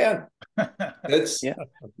 congratulations again. It's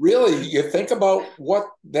really, you think about what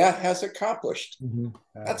that has accomplished.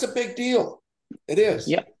 That's a big deal. It is.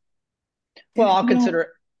 Yeah. Well, I'll consider it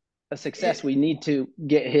a success. We need to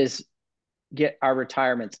get our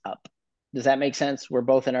retirements up. Does that make sense? We're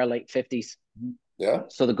both in our late 50s. Yeah.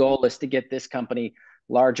 So the goal is to get this company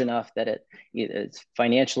large enough that it is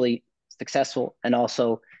financially successful, and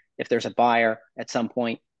also if there's a buyer at some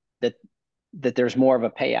point that there's more of a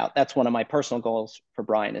payout. That's one of my personal goals for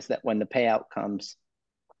Brian, is that when the payout comes,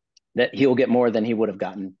 that he'll get more than he would have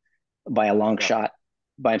gotten by a long shot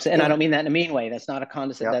by himself. And I don't mean that in a mean way. That's not a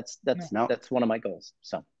condescending. That's one of my goals.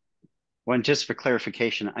 So, well, and just for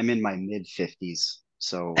clarification, I'm in my mid 50s.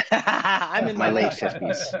 So I'm in my late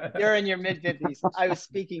 50s. You're in your mid 50s.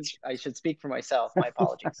 I should speak for myself. My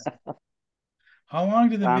apologies. How long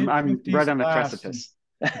did the mid 50s I'm right on the last? precipice.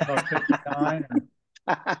 About 59?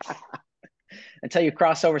 Until you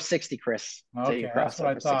cross over 60, Chris. Okay, that's what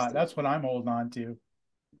I thought. 60. That's what I'm holding on to.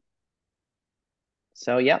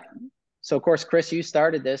 So, yep. So, of course, Chris, you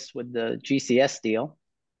started this with the GCS deal.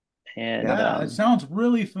 And yeah, it sounds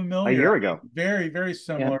really familiar. A year ago. Very, very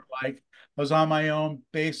similar. Yeah. Like, I was on my own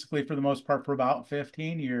basically for the most part for about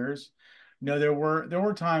 15 years. There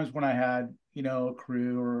were times when I had, a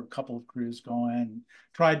crew or a couple of crews going,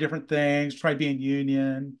 tried different things, tried being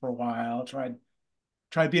union for a while, tried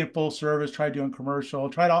being full service, tried doing commercial,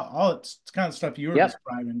 tried all it's kind of stuff you were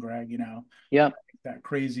describing, Greg, that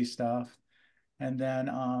crazy stuff. And then,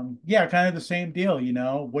 kind of the same deal,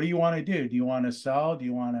 what do you want to do? Do you want to sell? Do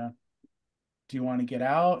you want to get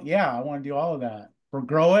out? Yeah, I want to do all of that. Or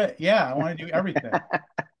grow it? Yeah, I want to do everything.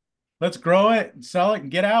 Let's grow it and sell it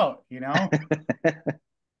and get out,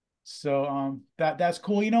 So that's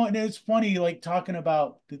cool, and it's funny, like talking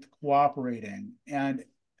about the cooperating and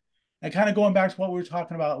kind of going back to what we were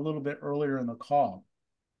talking about a little bit earlier in the call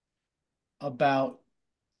about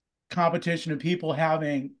competition and people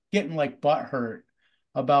getting like butt hurt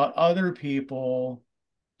about other people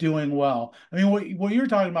doing well. I mean, what you're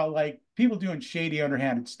talking about, like people doing shady,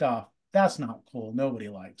 underhanded stuff, that's not cool. Nobody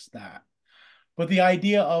likes that. But the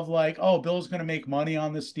idea of like, oh, Bill's going to make money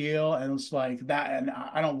on this deal, and it's like that, and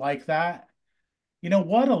I don't like that.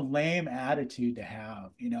 What a lame attitude to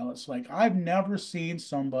have. It's like I've never seen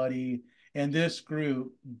somebody in this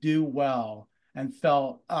group do well and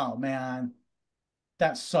felt, oh man,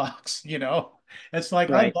 that sucks. It's like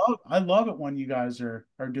right. I love it when you guys are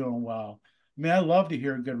doing well. I mean, I love to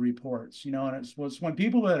hear good reports, and it's when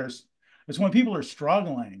people are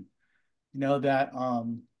struggling,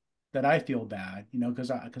 that I feel bad,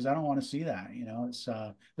 because I don't want to see that. It's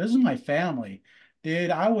this is my family,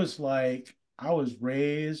 dude. I was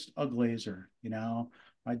raised a glazer.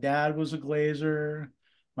 My dad was a glazer.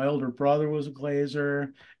 My older brother was a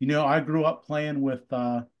glazer. I grew up playing with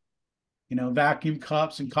vacuum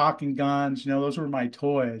cups and caulk and guns. Those were my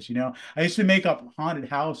toys. I used to make up haunted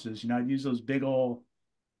houses. I'd use those big old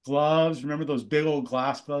gloves. Remember those big old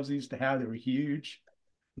glass gloves I used to have? They were huge.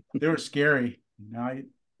 They were scary.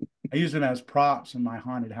 I use them as props in my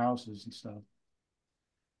haunted houses and stuff.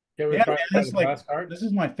 Yeah, man, it's like this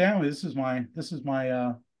is my family. This is my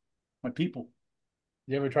my people.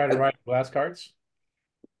 You ever try to write glass cards?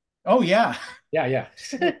 Oh yeah. Yeah.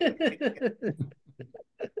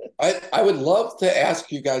 I would love to ask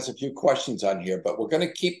you guys a few questions on here, but we're going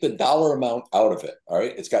to keep the dollar amount out of it. All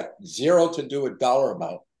right. It's got zero to do with dollar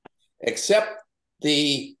amount, except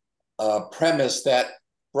the premise that,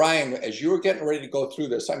 Brian, as you were getting ready to go through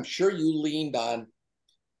this, I'm sure you leaned on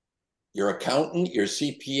your accountant, your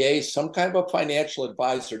CPA, some kind of a financial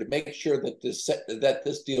advisor to make sure that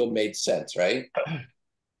this deal made sense, right?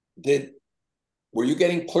 Were you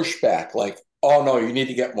getting pushback like, oh no, you need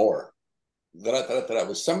to get more?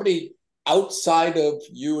 Was somebody outside of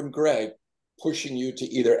you and Greg pushing you to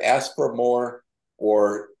either ask for more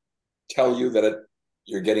or tell you that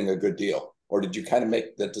you're getting a good deal? Or did you kind of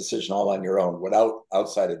make the decision all on your own without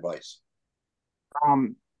outside advice?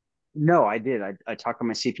 No, I did. I talked to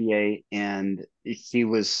my CPA and he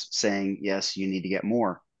was saying, yes, you need to get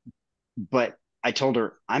more. But I told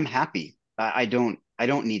her I'm happy. I don't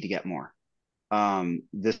need to get more.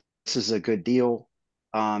 This is a good deal.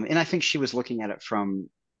 And I think she was looking at it from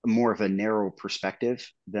more of a narrow perspective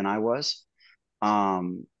than I was.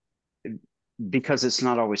 Because it's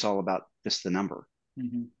not always all about just the number.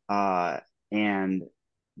 And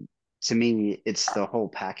to me, it's the whole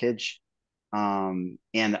package. And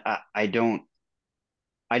I don't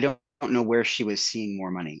know where she was seeing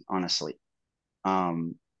more money, honestly.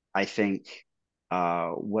 I think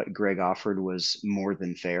what Greg offered was more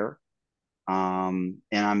than fair. And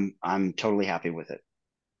I'm totally happy with it.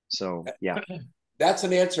 So yeah. That's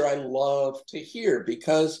an answer I love to hear,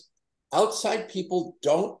 because outside people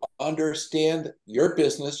don't understand your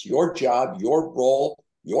business, your job, your role,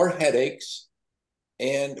 your headaches,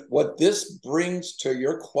 and what this brings to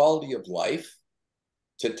your quality of life.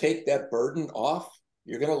 To take that burden off,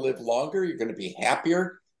 you're going to live longer, you're going to be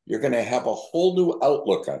happier, you're going to have a whole new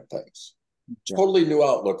outlook on things. Totally new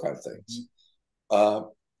outlook on things.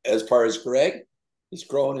 As far as Greg, he's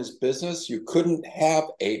growing his business. You couldn't have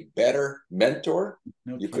a better mentor.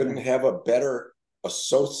 You couldn't have a better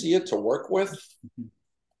associate to work with.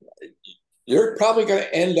 You're probably going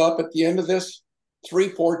to end up at the end of this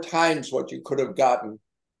 3-4 times what you could have gotten,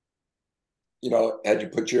 had you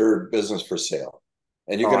put your business for sale.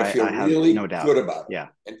 And you're going to feel really good about it. Yeah.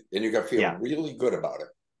 And you're going to feel really good about it.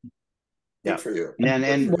 Good for you.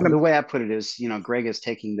 And the way I put it is, Greg is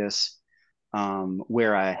taking this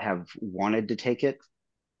where I have wanted to take it.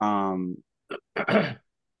 Do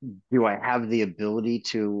I have the ability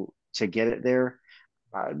to get it there?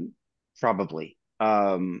 Probably.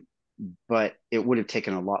 But it would have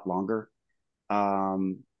taken a lot longer.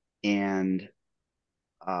 And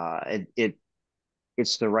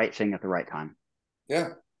it's the right thing at the right time. Yeah.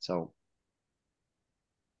 So.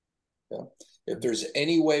 Yeah. If there's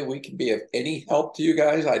any way we can be of any help to you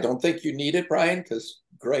guys, I don't think you need it, Brian, because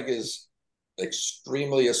Greg is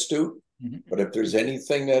extremely astute. But if there's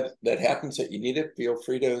anything that happens that you need it, feel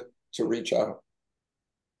free to reach out.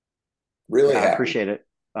 Really happy. I appreciate it.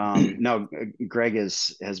 No, Greg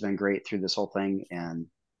has been great through this whole thing. And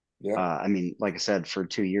I mean, like I said, for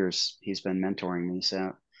 2 years, he's been mentoring me.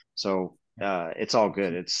 So it's all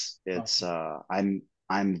good. It's I'm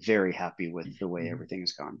very happy with the way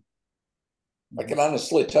everything's gone. I can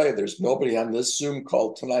honestly tell you there's nobody on this Zoom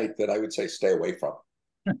call tonight that I would say stay away from.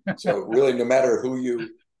 So really, no matter who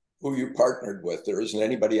you partnered with, there isn't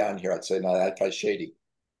anybody on here I'd say, no, that guy's shady.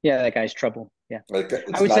 Yeah, that guy's trouble. Yeah. I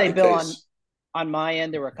would say, Bill, on my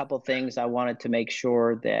end, there were a couple of things I wanted to make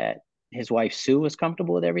sure that his wife, Sue, was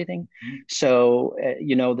comfortable with everything. So,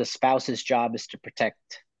 the spouse's job is to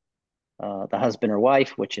protect the husband or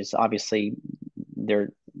wife, which is obviously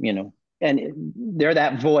they're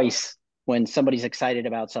that voice when somebody's excited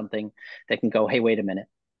about something that can go, hey, wait a minute.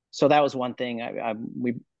 So that was one thing.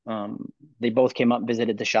 They both came up and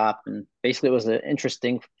visited the shop, and basically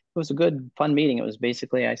it was a good, fun meeting. It was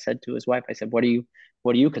basically, I said to his wife, I said, what are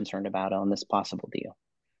you concerned about on this possible deal?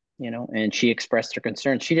 And she expressed her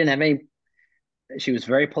concern. She didn't have she was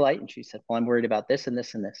very polite, and she said, well, I'm worried about this and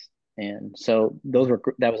this and this. And so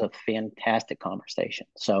that was a fantastic conversation.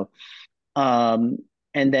 So,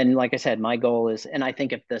 and then, like I said, my goal is, and I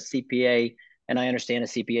think if the CPA, and I understand a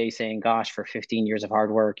CPA saying, gosh, for 15 years of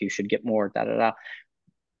hard work, you should get more,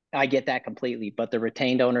 I get that completely. But the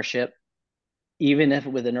retained ownership, even if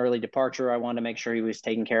with an early departure, I wanted to make sure he was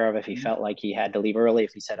taken care of. If he felt like he had to leave early,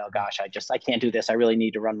 if he said, oh gosh, I can't do this. I really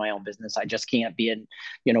need to run my own business. I just can't be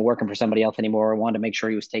working for somebody else anymore. I wanted to make sure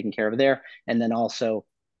he was taken care of there. And then also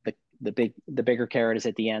the bigger carrot is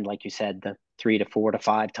at the end, like you said, the 3 to 4 to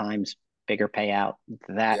 5 times bigger payout.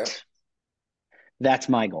 That's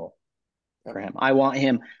my goal for him. I want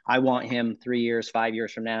him 3 years, 5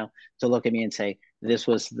 years from now to look at me and say, this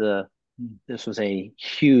was a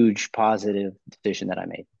huge positive decision that I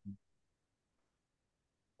made.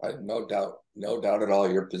 No doubt at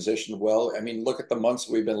all. You're positioned well. I mean, look at the months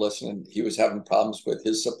we've been listening. He was having problems with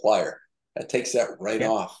his supplier. That takes that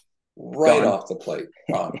off the plate.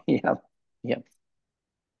 Yep.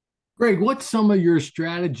 Greg, what's some of your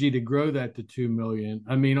strategy to grow that to 2 million?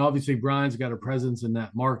 I mean, obviously Brian's got a presence in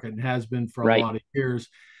that market and has been for a lot of years,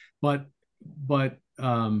 but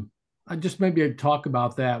I just maybe talk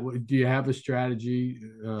about that. Do you have a strategy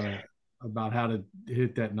about how to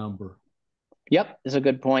hit that number? Yep, it's a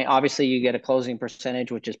good point. Obviously, you get a closing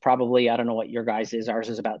percentage, which is probably, I don't know what your guys is. Ours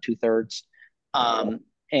is about 2/3.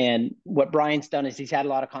 And what Brian's done is he's had a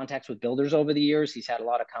lot of contacts with builders over the years. He's had a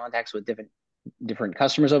lot of contacts with different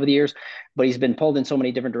customers over the years, but he's been pulled in so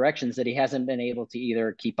many different directions that he hasn't been able to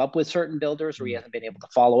either keep up with certain builders or he hasn't been able to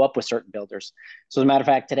follow up with certain builders. So as a matter of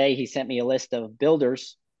fact, today he sent me a list of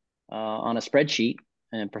builders on a spreadsheet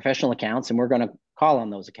and professional accounts, and we're going to call on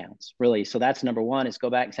those accounts, really. So that's number one, is go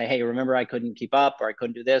back and say, hey, remember I couldn't keep up, or I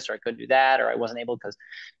couldn't do this, or I couldn't do that, or I wasn't able because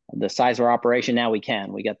the size of our operation. Now we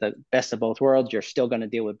can. We got the best of both worlds. You're still going to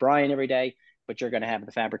deal with Brian every day, but you're going to have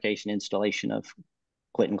the fabrication installation of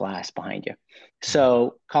Clinton glass behind you.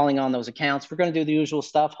 So calling on those accounts, we're going to do the usual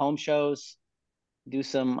stuff, home shows, do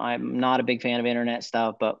some, I'm not a big fan of internet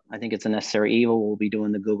stuff, but I think it's a necessary evil. We'll be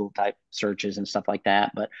doing the Google type searches and stuff like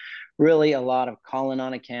that, but really a lot of calling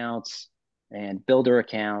on accounts and builder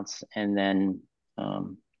accounts. And then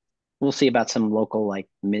we'll see about some local, like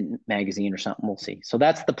Mint magazine or something. We'll see. So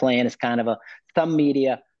that's the plan. It's kind of a thumb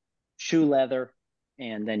media, shoe leather,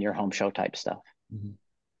 and then your home show type stuff.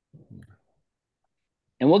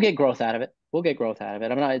 And we'll get growth out of it. We'll get growth out of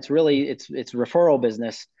it. I'm not, it's really, it's referral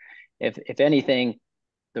business. If anything,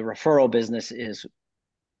 the referral business is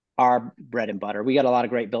our bread and butter. We got a lot of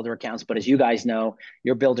great builder accounts, but as you guys know,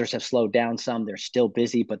 your builders have slowed down some. They're still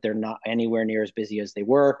busy, but they're not anywhere near as busy as they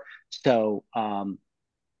were. So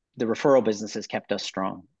the referral business has kept us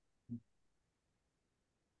strong.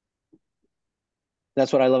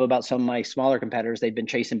 That's what I love about some of my smaller competitors. They've been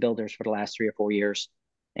chasing builders for the last 3 or 4 years,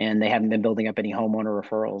 and they haven't been building up any homeowner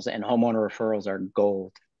referrals, and homeowner referrals are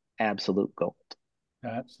gold, absolute gold.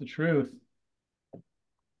 That's the truth.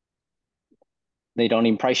 They don't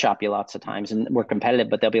even price shop you lots of times, and we're competitive,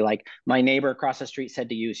 but they'll be like, my neighbor across the street said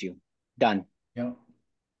to use you. Done. Yep.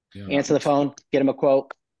 Answer the phone, get them a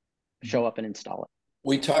quote, show up and install it.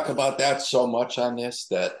 We talk about that so much on this,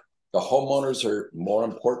 that the homeowners are more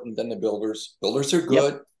important than the builders. Builders are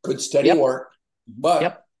good, good steady work,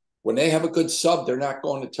 but when they have a good sub, they're not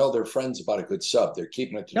going to tell their friends about a good sub. They're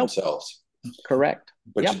keeping it to themselves. Correct.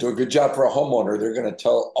 But you do a good job for a homeowner, they're going to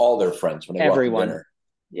tell all their friends when they walk in dinner.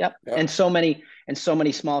 And so many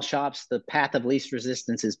small shops, the path of least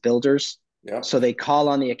resistance is builders. So they call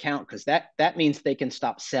on the account because that means they can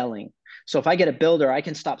stop selling. So if I get a builder, I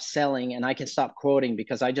can stop selling and I can stop quoting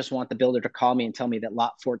because I just want the builder to call me and tell me that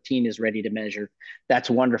lot 14 is ready to measure. That's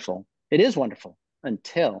wonderful. It is wonderful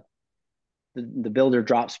until the builder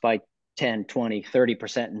drops by 10, 20,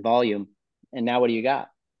 30% in volume. And now what do you got?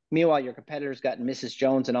 Meanwhile, your competitor's got Mrs.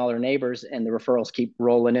 Jones and all her neighbors, and the referrals keep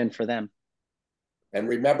rolling in for them. And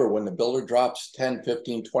remember, when the builder drops 10,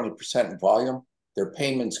 15, 20% in volume, their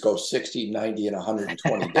payments go 60, 90, and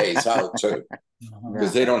 120 days out too,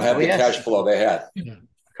 because they don't have the cash flow they had.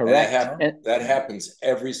 Correct. That happens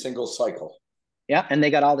every single cycle. Yeah, and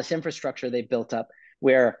they got all this infrastructure they've built up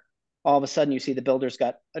where all of a sudden you see the builder's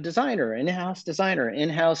got a designer,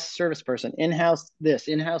 in-house service person, in-house this,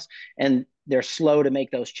 in-house, and they're slow to make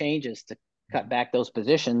those changes to cut back those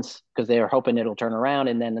positions because they are hoping it'll turn around,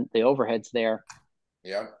 and then the overhead's there.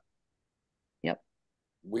 Yep.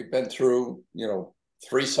 We've been through,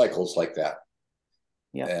 3 cycles like that.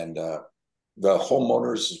 And the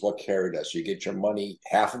homeowners is what carried us. You get your money,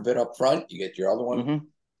 half of it up front, you get your other one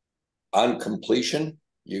on completion,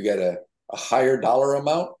 you get a higher dollar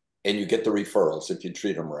amount, and you get the referrals if you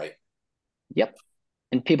treat them right.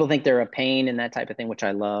 And people think they're a pain and that type of thing, which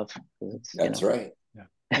I love. That's right.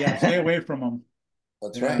 Yeah, stay away from them.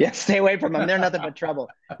 That's right. Yeah, stay away from them. They're nothing but trouble.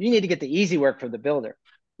 You need to get the easy work for the builder.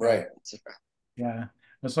 Right. Yeah.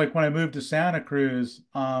 It's like when I moved to Santa Cruz,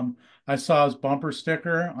 I saw his bumper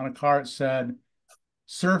sticker on a car. It said,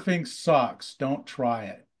 "Surfing sucks. Don't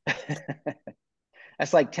try it."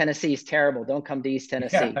 That's like Tennessee's terrible. Don't come to East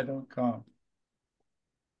Tennessee. Yeah, don't come.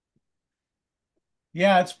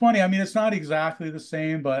 Yeah, it's funny. I mean, it's not exactly the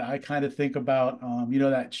same, but I kind of think about,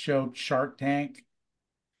 that show Shark Tank.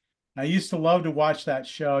 I used to love to watch that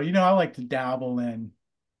show. I like to dabble in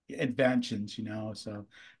inventions, so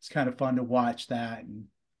it's kind of fun to watch that and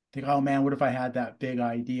think, oh man, what if I had that big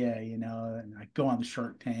idea, and I go on the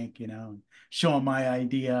Shark Tank, and show them my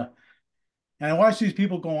idea. And I watch these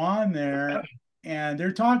people go on there and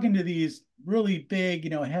they're talking to these really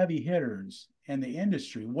big, heavy hitters in the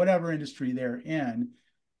industry, whatever industry they're in,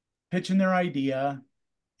 pitching their idea.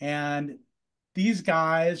 And these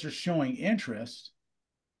guys are showing interest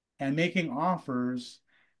and making offers,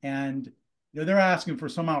 and they're asking for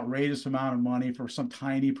some outrageous amount of money for some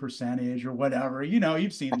tiny percentage or whatever.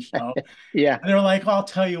 You've seen the show. Yeah. And they're like, I'll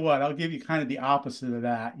tell you what, I'll give you kind of the opposite of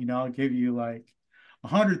that. I'll give you like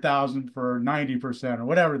 100,000 for 90% or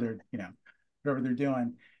whatever they're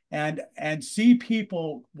doing. And see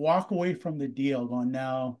people walk away from the deal going,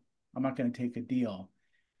 no, I'm not going to take a deal.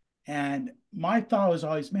 And my thought was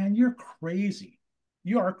always, man, you're crazy.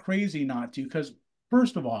 You are crazy not to, because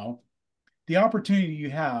first of all, the opportunity you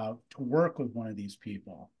have to work with one of these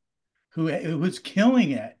people who's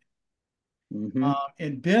killing it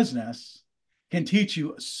in business can teach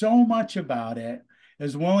you so much about it,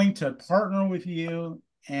 is willing to partner with you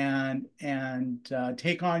and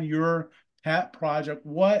take on your pet project.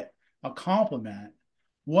 What a compliment.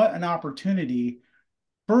 What an opportunity,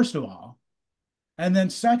 first of all. And then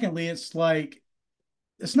secondly, it's like,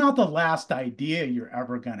 it's not the last idea you're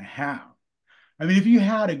ever going to have. I mean, if you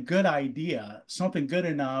had a good idea, something good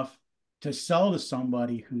enough to sell to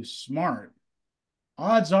somebody who's smart,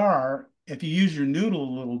 odds are, if you use your noodle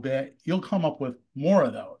a little bit, you'll come up with more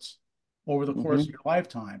of those over the course of your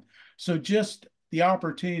lifetime. So just the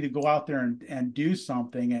opportunity to go out there and do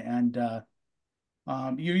something, and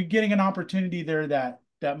you're getting an opportunity there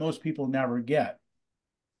that most people never get.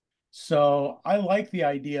 So I like the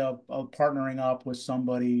idea of partnering up with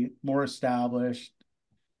somebody more established,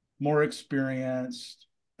 more experienced,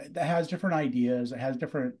 that has different ideas, that has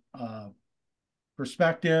different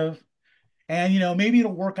perspective. And, maybe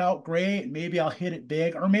it'll work out great. Maybe I'll hit it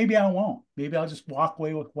big, or maybe I won't. Maybe I'll just walk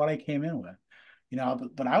away with what I came in with,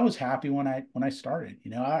 but I was happy when I started.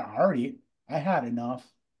 I had enough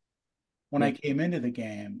when I came into the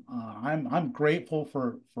game. I'm grateful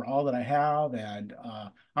for all that I have, and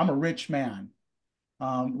I'm a rich man,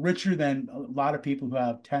 richer than a lot of people who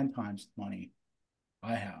have 10 times the money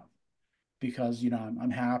I have, because I'm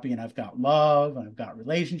happy, and I've got love, and I've got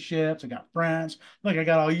relationships, I got friends. Look, I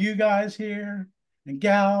got all you guys here and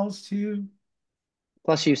gals too.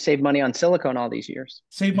 Plus, you saved money on silicone all these years.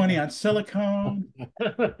 Save money on silicone.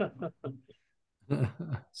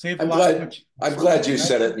 Save a I'm lot. glad. I'm glad you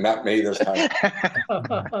said it, not me this time.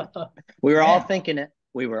 We were all thinking it.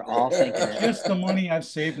 We were all thinking it. Just the money I've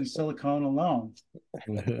saved in silicone alone.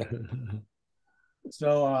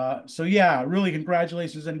 So yeah, really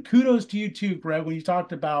congratulations, and kudos to you too, Greg. When you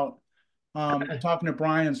talked about talking to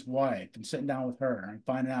Brian's wife and sitting down with her and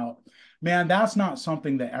finding out, man, that's not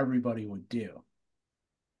something that everybody would do.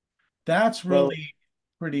 That's really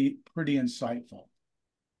pretty insightful.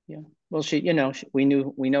 Yeah. Well, we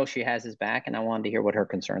know she has his back, and I wanted to hear what her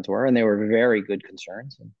concerns were, and they were very good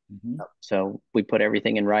concerns. And so we put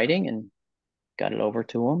everything in writing and got it over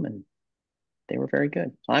to them, and they were very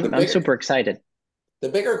good. So I'm super excited. The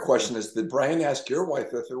bigger question is, did Brian ask your wife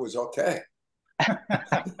if it was okay?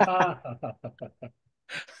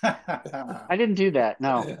 I didn't do that.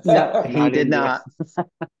 No, no, he did not.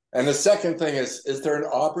 And the second thing is there an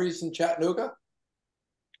Aubrey's in Chattanooga?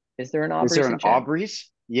 Is there an Aubrey's? Is there an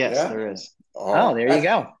Aubrey's? Yes, there is. Oh, there you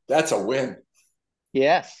go. That's a win.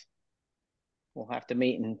 Yes. We'll have to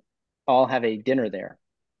meet and all have a dinner there.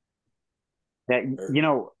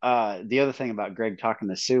 The other thing about Greg talking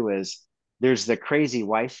to Sue is there's the crazy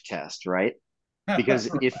wife test, right? Because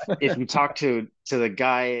if you talk to the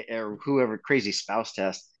guy or whoever, crazy spouse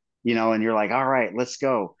test, and you're like, all right, let's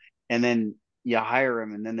go. And then you hire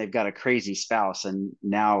him, and then they've got a crazy spouse, and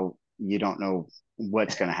now you don't know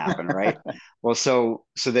what's going to happen, right? Well, so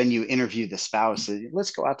then you interview the spouse,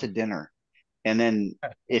 let's go out to dinner. And then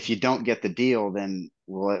if you don't get the deal, then,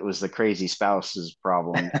 well, it was the crazy spouse's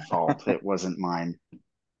fault. It wasn't mine.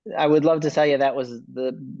 I would love to tell you that was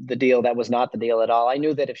the deal. That was not the deal at all. I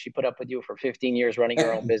knew that if she put up with you for 15 years running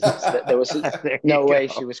her own business, that there was no way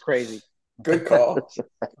she was crazy. Good call.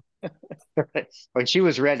 But she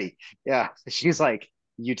was ready. Yeah. She's like,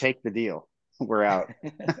 you take the deal. We're out.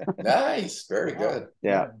 Nice. Very good.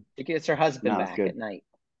 Yeah. She gets her husband back at night.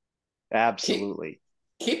 Absolutely.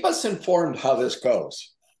 Keep us informed how this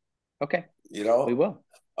goes. Okay. We will.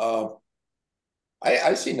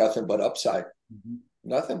 I see nothing but upside.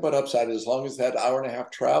 Nothing but upside, as long as that hour and a half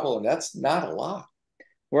travel, and that's not a lot.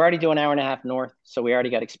 We're already doing an hour and a half north, so we already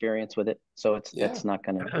got experience with it. So it's not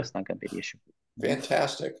gonna be the issue.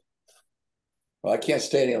 Fantastic. Well, I can't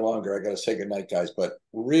stay any longer. I got to say goodnight, guys, but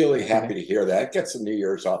really happy to hear that. Gets the New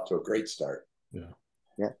Year's off to a great start.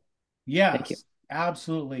 Yes, thank you.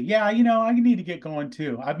 Absolutely. Yeah, I need to get going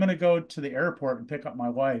too. I'm going to go to the airport and pick up my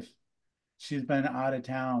wife. She's been out of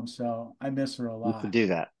town, so I miss her a lot. You could do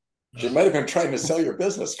that. She might have been trying to sell your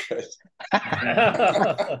business, Chris.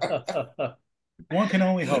 One can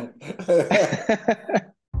only hope.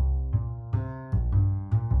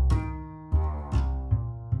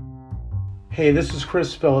 Hey, this is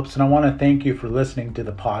Chris Phillips, and I want to thank you for listening to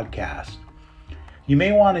the podcast. You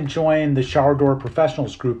may want to join the Shower Door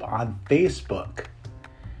Professionals group on Facebook.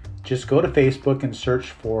 Just go to Facebook and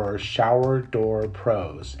search for Shower Door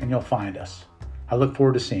Pros, and you'll find us. I look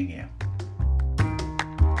forward to seeing you.